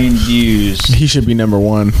 32.4 million views. He should be number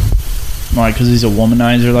 1. Why? Because he's a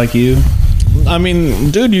womanizer like you? I mean,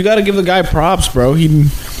 dude, you got to give the guy props, bro. He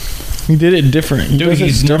did it different. Dude,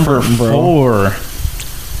 he's number 4.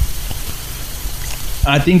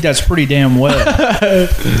 I think that's pretty damn well.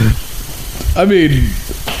 I mean,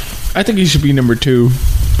 I think he should be number 2.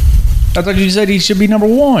 I thought you said he should be number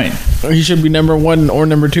 1. He should be number 1 or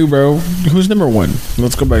number 2, bro. Who's number 1?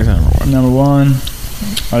 Let's go back to number 1. Number 1.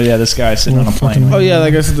 Oh yeah, this guy sitting on a plane. Oh yeah, I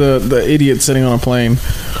guess the idiot sitting on a plane.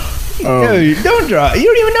 Dude, don't draw. You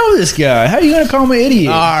don't even know this guy. How are you gonna call him an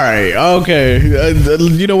idiot? All right, okay.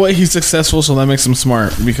 You know what? He's successful, so that makes him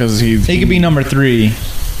smart because he could be number 3.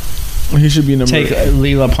 He should be number. Take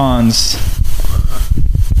Leela Pons.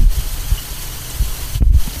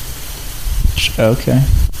 Okay.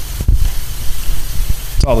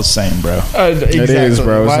 It's all the same, bro. Exactly. It is,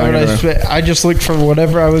 bro. Why would I just looked for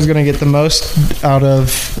whatever I was gonna get the most out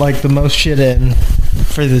of, like the most shit in,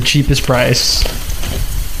 for the cheapest price.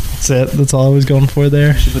 That's it. That's all I was going for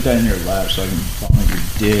there. You should put that in your lap so I can fall on your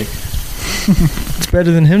dick. It's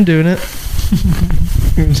better than him doing it.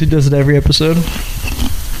 He does it every episode.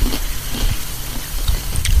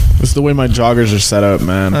 It's the way my joggers are set up,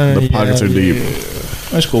 man. The pockets are deep.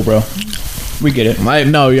 That's cool, bro. We get it.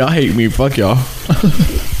 No, y'all hate me. Fuck y'all.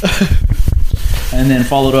 And then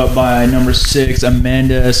followed up by number 6,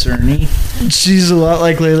 Amanda Cerny. She's a lot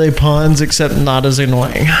like Lele Pons, except not as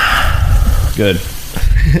annoying. Good.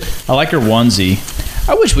 I like her onesie.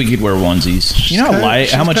 I wish we could wear onesies. You know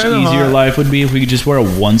how much easier life would be if we could just wear a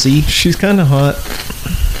onesie? She's kind of hot.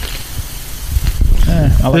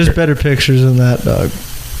 There's better pictures than that, dog.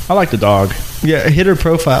 I like the dog. Yeah, hit her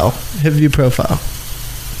profile. Hit view profile.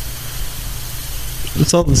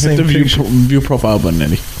 It's all the same Hit the picture. view profile button,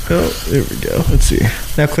 Eddie. Oh, there we go. Let's see.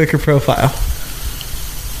 Now click her profile.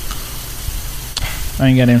 I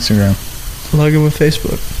ain't got Instagram. Log in with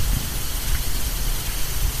Facebook.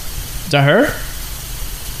 Is that her?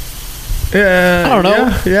 Yeah. I don't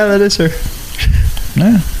know. Yeah, that is her.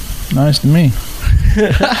 Yeah. Nice to me.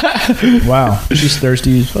 Wow. She's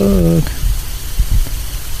thirsty as fuck.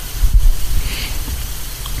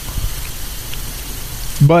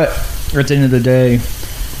 But at the end of the day,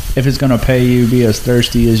 if it's gonna pay you, be as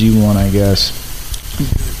thirsty as you want, I guess.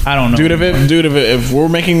 I don't know. Dude, if we're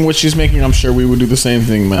making what she's making, I'm sure we would do the same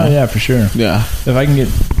thing, man. Oh yeah, for sure. Yeah. If I can get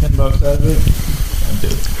 $10 out of it, I'll do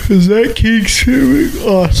it. Cause that keeps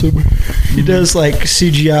awesome. He does like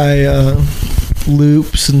CGI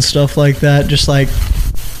loops and stuff like that, just like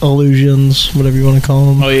illusions, whatever you want to call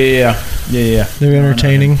them. Oh yeah. They're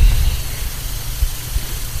entertaining.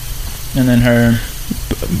 And then her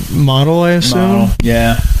Model, I assume. model,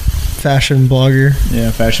 yeah, Fashion blogger.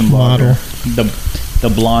 yeah, fashion blogger. The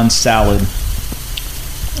blonde salad.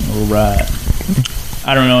 All right.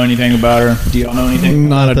 I don't know anything about her. Do y'all know anything?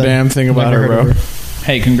 Not a Nothing. damn thing about Never her, heard bro. of her.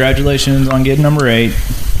 Hey, congratulations on getting number 8.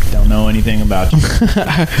 Don't know anything about you.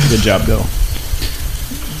 Good job, though.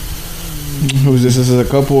 Who's this? Is this a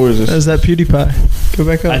couple or is this? Is that PewDiePie? Go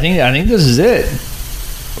back up. I think this is it.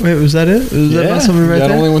 Wait, was that it? Was that Yeah. not somebody right That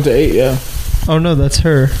there? only went to 8, yeah. Oh no, that's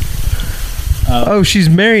her. Oh, she's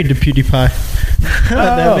married to PewDiePie.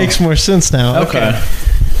 That makes more sense now. Okay.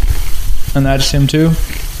 And that's him too?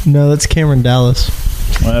 No, that's Cameron Dallas.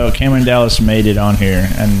 Well, Cameron Dallas made it on here,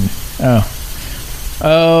 and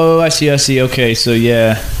oh, I see. Okay, so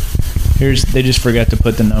yeah, They just forgot to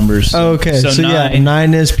put the numbers. Oh, okay. So yeah,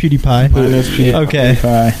 9 is PewDiePie. 9 is PewDiePie. Okay.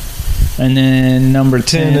 PewDiePie. And then number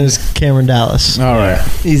 10 is Cameron Dallas. All right.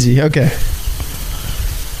 Easy. Okay.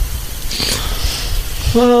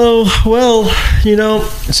 Well, you know.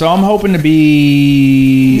 So I'm hoping to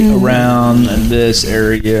be around this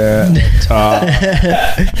area at the top.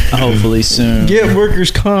 Hopefully soon. Get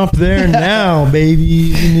workers' comp there now, baby.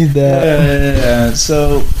 You need that. Yeah.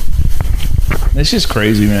 So it's just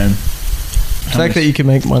crazy, man. The fact that you can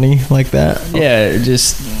make money like that. Yeah,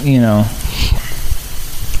 just,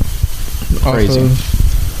 crazy.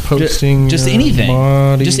 Posting just anything.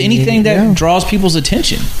 Body. Just anything that draws people's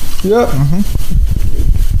attention. Yep.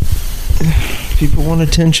 People want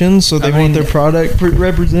attention, so they want their product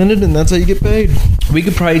represented, and that's how you get paid. We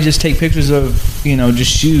could probably just take pictures of,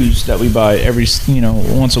 just shoes that we buy every,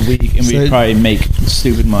 once a week, and we'd probably make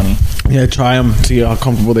stupid money. Yeah, try them, see how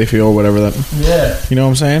comfortable they feel, or whatever that. Yeah. You know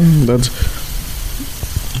what I'm saying? That's.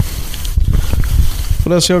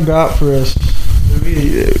 What else y'all got for us?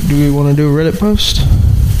 Do we want to do a Reddit post?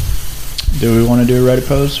 Do we want to do a Reddit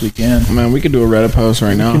post? We can. Man, we could do a Reddit post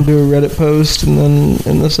right now. We can do a Reddit post and then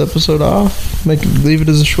end this episode off. Leave it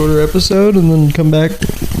as a shorter episode and then come back.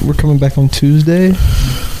 We're coming back on Tuesday.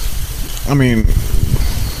 I mean,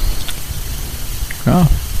 oh,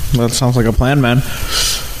 that sounds like a plan, man.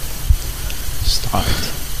 Stop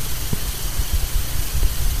it.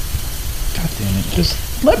 God damn it.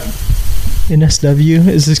 Just let NSW?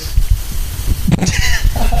 Is this...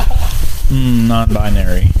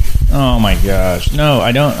 non-binary. Oh my gosh. No,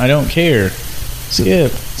 I don't care.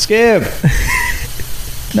 Skip.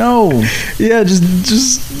 No. Yeah,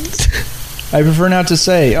 just I prefer not to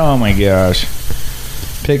say. Oh my gosh.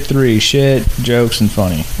 Pick 3. Shit, jokes, and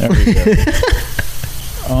funny. There we go.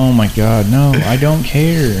 Oh my god, no, I don't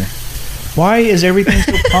care. Why is everything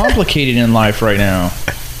so complicated in life right now?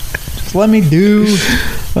 Just let me do.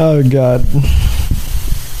 Oh god.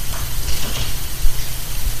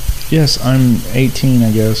 Yes, I'm 18,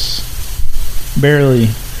 I guess. Barely.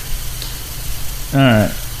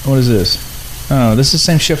 Alright, what is this? Oh, this is the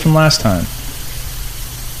same shit from last time.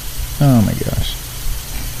 Oh my gosh.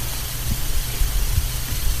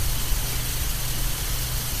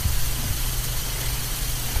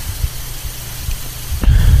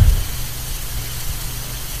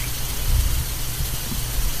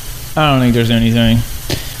 I don't think there's anything.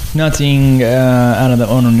 Nothing out of the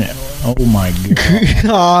owner. Oh my god.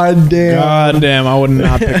 God damn. God damn, I would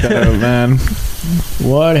not pick that up, man.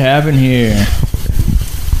 What happened here?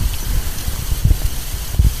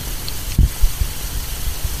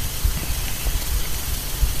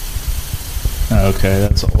 Okay,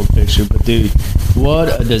 that's an old picture, but dude,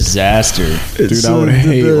 what a disaster. Dude, I would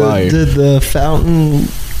hate life. Did the fountain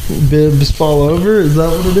bibs fall over? Is that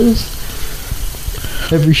what it is?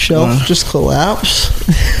 Every shelf just collapse?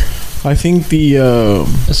 I think the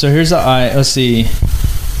So here's the eye. Let's see.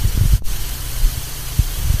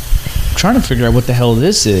 I'm trying to figure out what the hell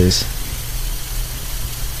this is.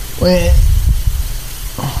 Wait.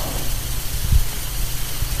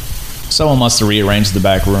 Someone must have rearranged the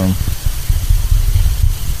back room.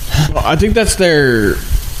 I think that's their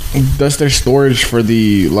storage for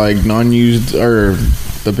the like non-used or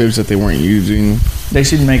the bibs that they weren't using. They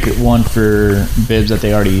should make it one for bibs that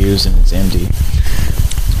they already use and it's empty.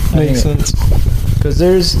 Makes sense. Because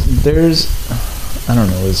there's I don't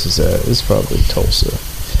know where this is at. It's probably Tulsa.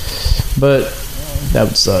 But that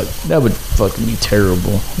would suck. That would fucking be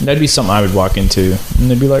terrible. That'd be something I would walk into and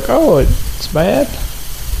they'd be like, oh, it's bad.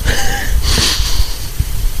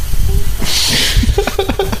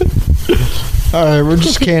 Alright, we're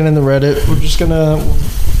just canning the Reddit. We're just gonna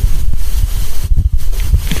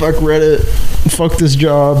fuck Reddit. Fuck this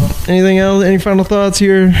job. Anything else? Any final thoughts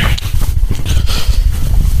here?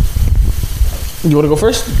 You want to go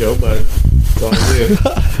first? Go, bud.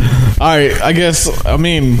 Alright, I guess, I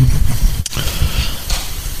mean,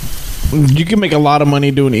 you can make a lot of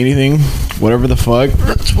money doing anything, whatever the fuck.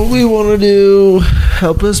 That's what we want to do.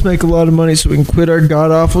 Help us make a lot of money so we can quit our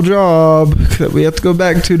god-awful job that we have to go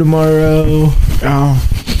back to tomorrow.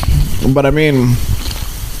 Oh. But I mean,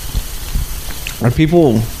 are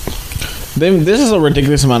people... this is a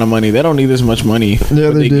ridiculous amount of money. They don't need this much money. Yeah,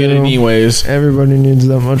 they do. Get it anyways. Everybody needs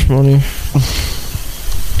that much money.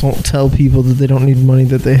 Don't tell people that they don't need money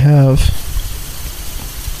that they have.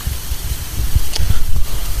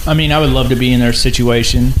 I mean, I would love to be in their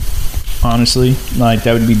situation, honestly. Like,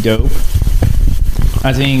 that would be dope.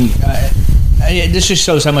 I think this just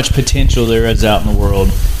shows how much potential there is out in the world.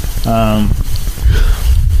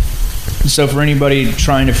 So for anybody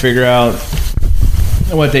trying to figure out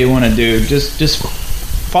what they want to do, just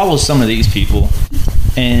follow some of these people.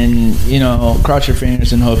 and cross your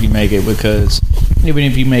fingers and hope you make it, because even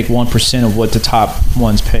if you make 1% of what the top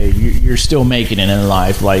ones pay, you're still making it in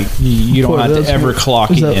life. Like you don't have to ever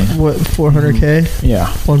clock it in. What, 400K? Yeah,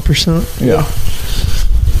 1%. Yeah,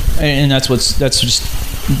 and that's just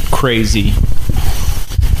crazy.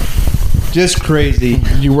 Just crazy.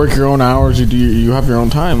 You work your own hours. You have your own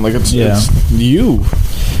time. Like it's you.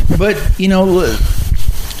 But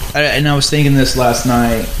and I was thinking this last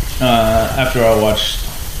night after I watched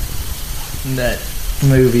that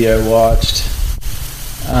movie I watched.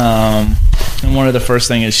 And one of the first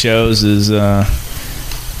thing it shows is one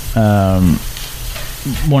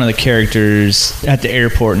of the characters at the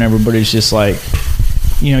airport, and everybody's just like,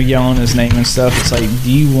 yelling his name and stuff. It's like,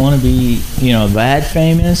 do you want to be, that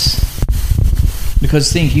famous?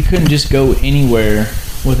 Because think, you couldn't just go anywhere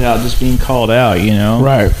without just being called out,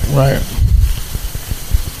 Right.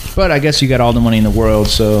 But I guess you got all the money in the world,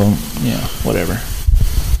 so whatever.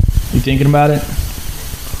 You thinking about it?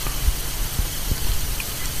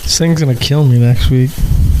 This thing's gonna kill me next week.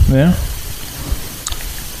 Yeah.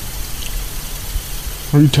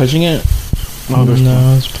 Are you touching it? No,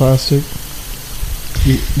 it's plastic.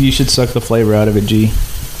 You should suck the flavor out of it, G.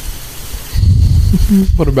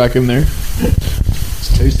 Put it back in there.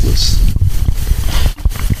 It's tasteless.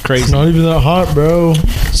 Crazy. It's not even that hot, bro.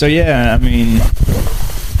 So yeah, I mean,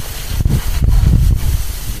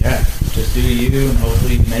 just do you, and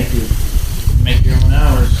hopefully make your own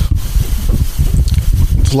hours.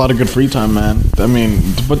 It's a lot of good free time, man. I mean,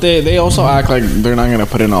 but they also act like they're not gonna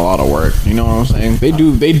put in a lot of work. You know what I'm saying? They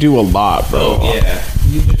do a lot, bro. Oh yeah,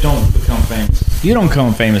 you just don't become famous. You don't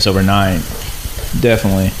become famous overnight,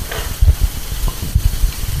 definitely.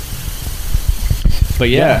 But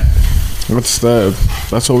yeah.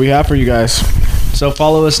 That's what we have for you guys. So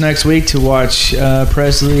follow us next week to watch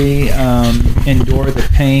Presley endure the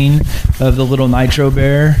pain of the little Nitro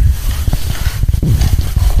Bear.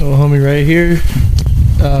 Little homie right here.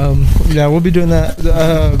 We'll be doing that.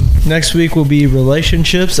 Next week will be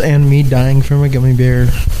relationships and me dying from a gummy bear.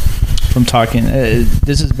 From talking,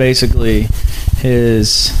 this is basically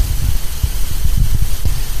his.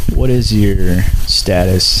 What is your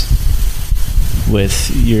status with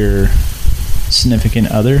your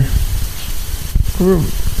significant other? We're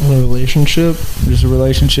in a relationship. Just a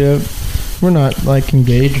relationship. We're not like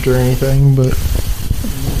engaged or anything, but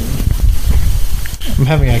I'm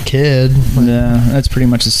having a kid. Yeah, that's pretty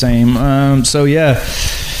much the same. So yeah,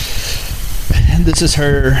 this is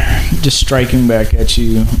her just striking back at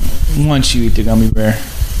you once you eat the gummy bear.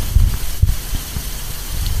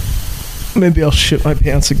 Maybe I'll shit my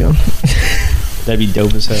pants again. That'd be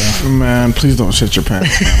dope as hell. Man, please don't shit your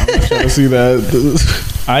pants, man. I'm not trying to see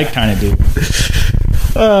that. I kind of do.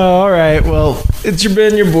 All right. Well, it's your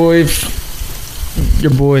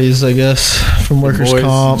boys, I guess, from Workers'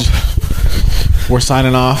 Comp. We're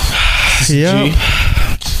signing off. Yep.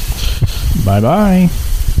 Bye-bye.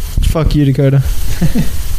 Fuck you, Dakota.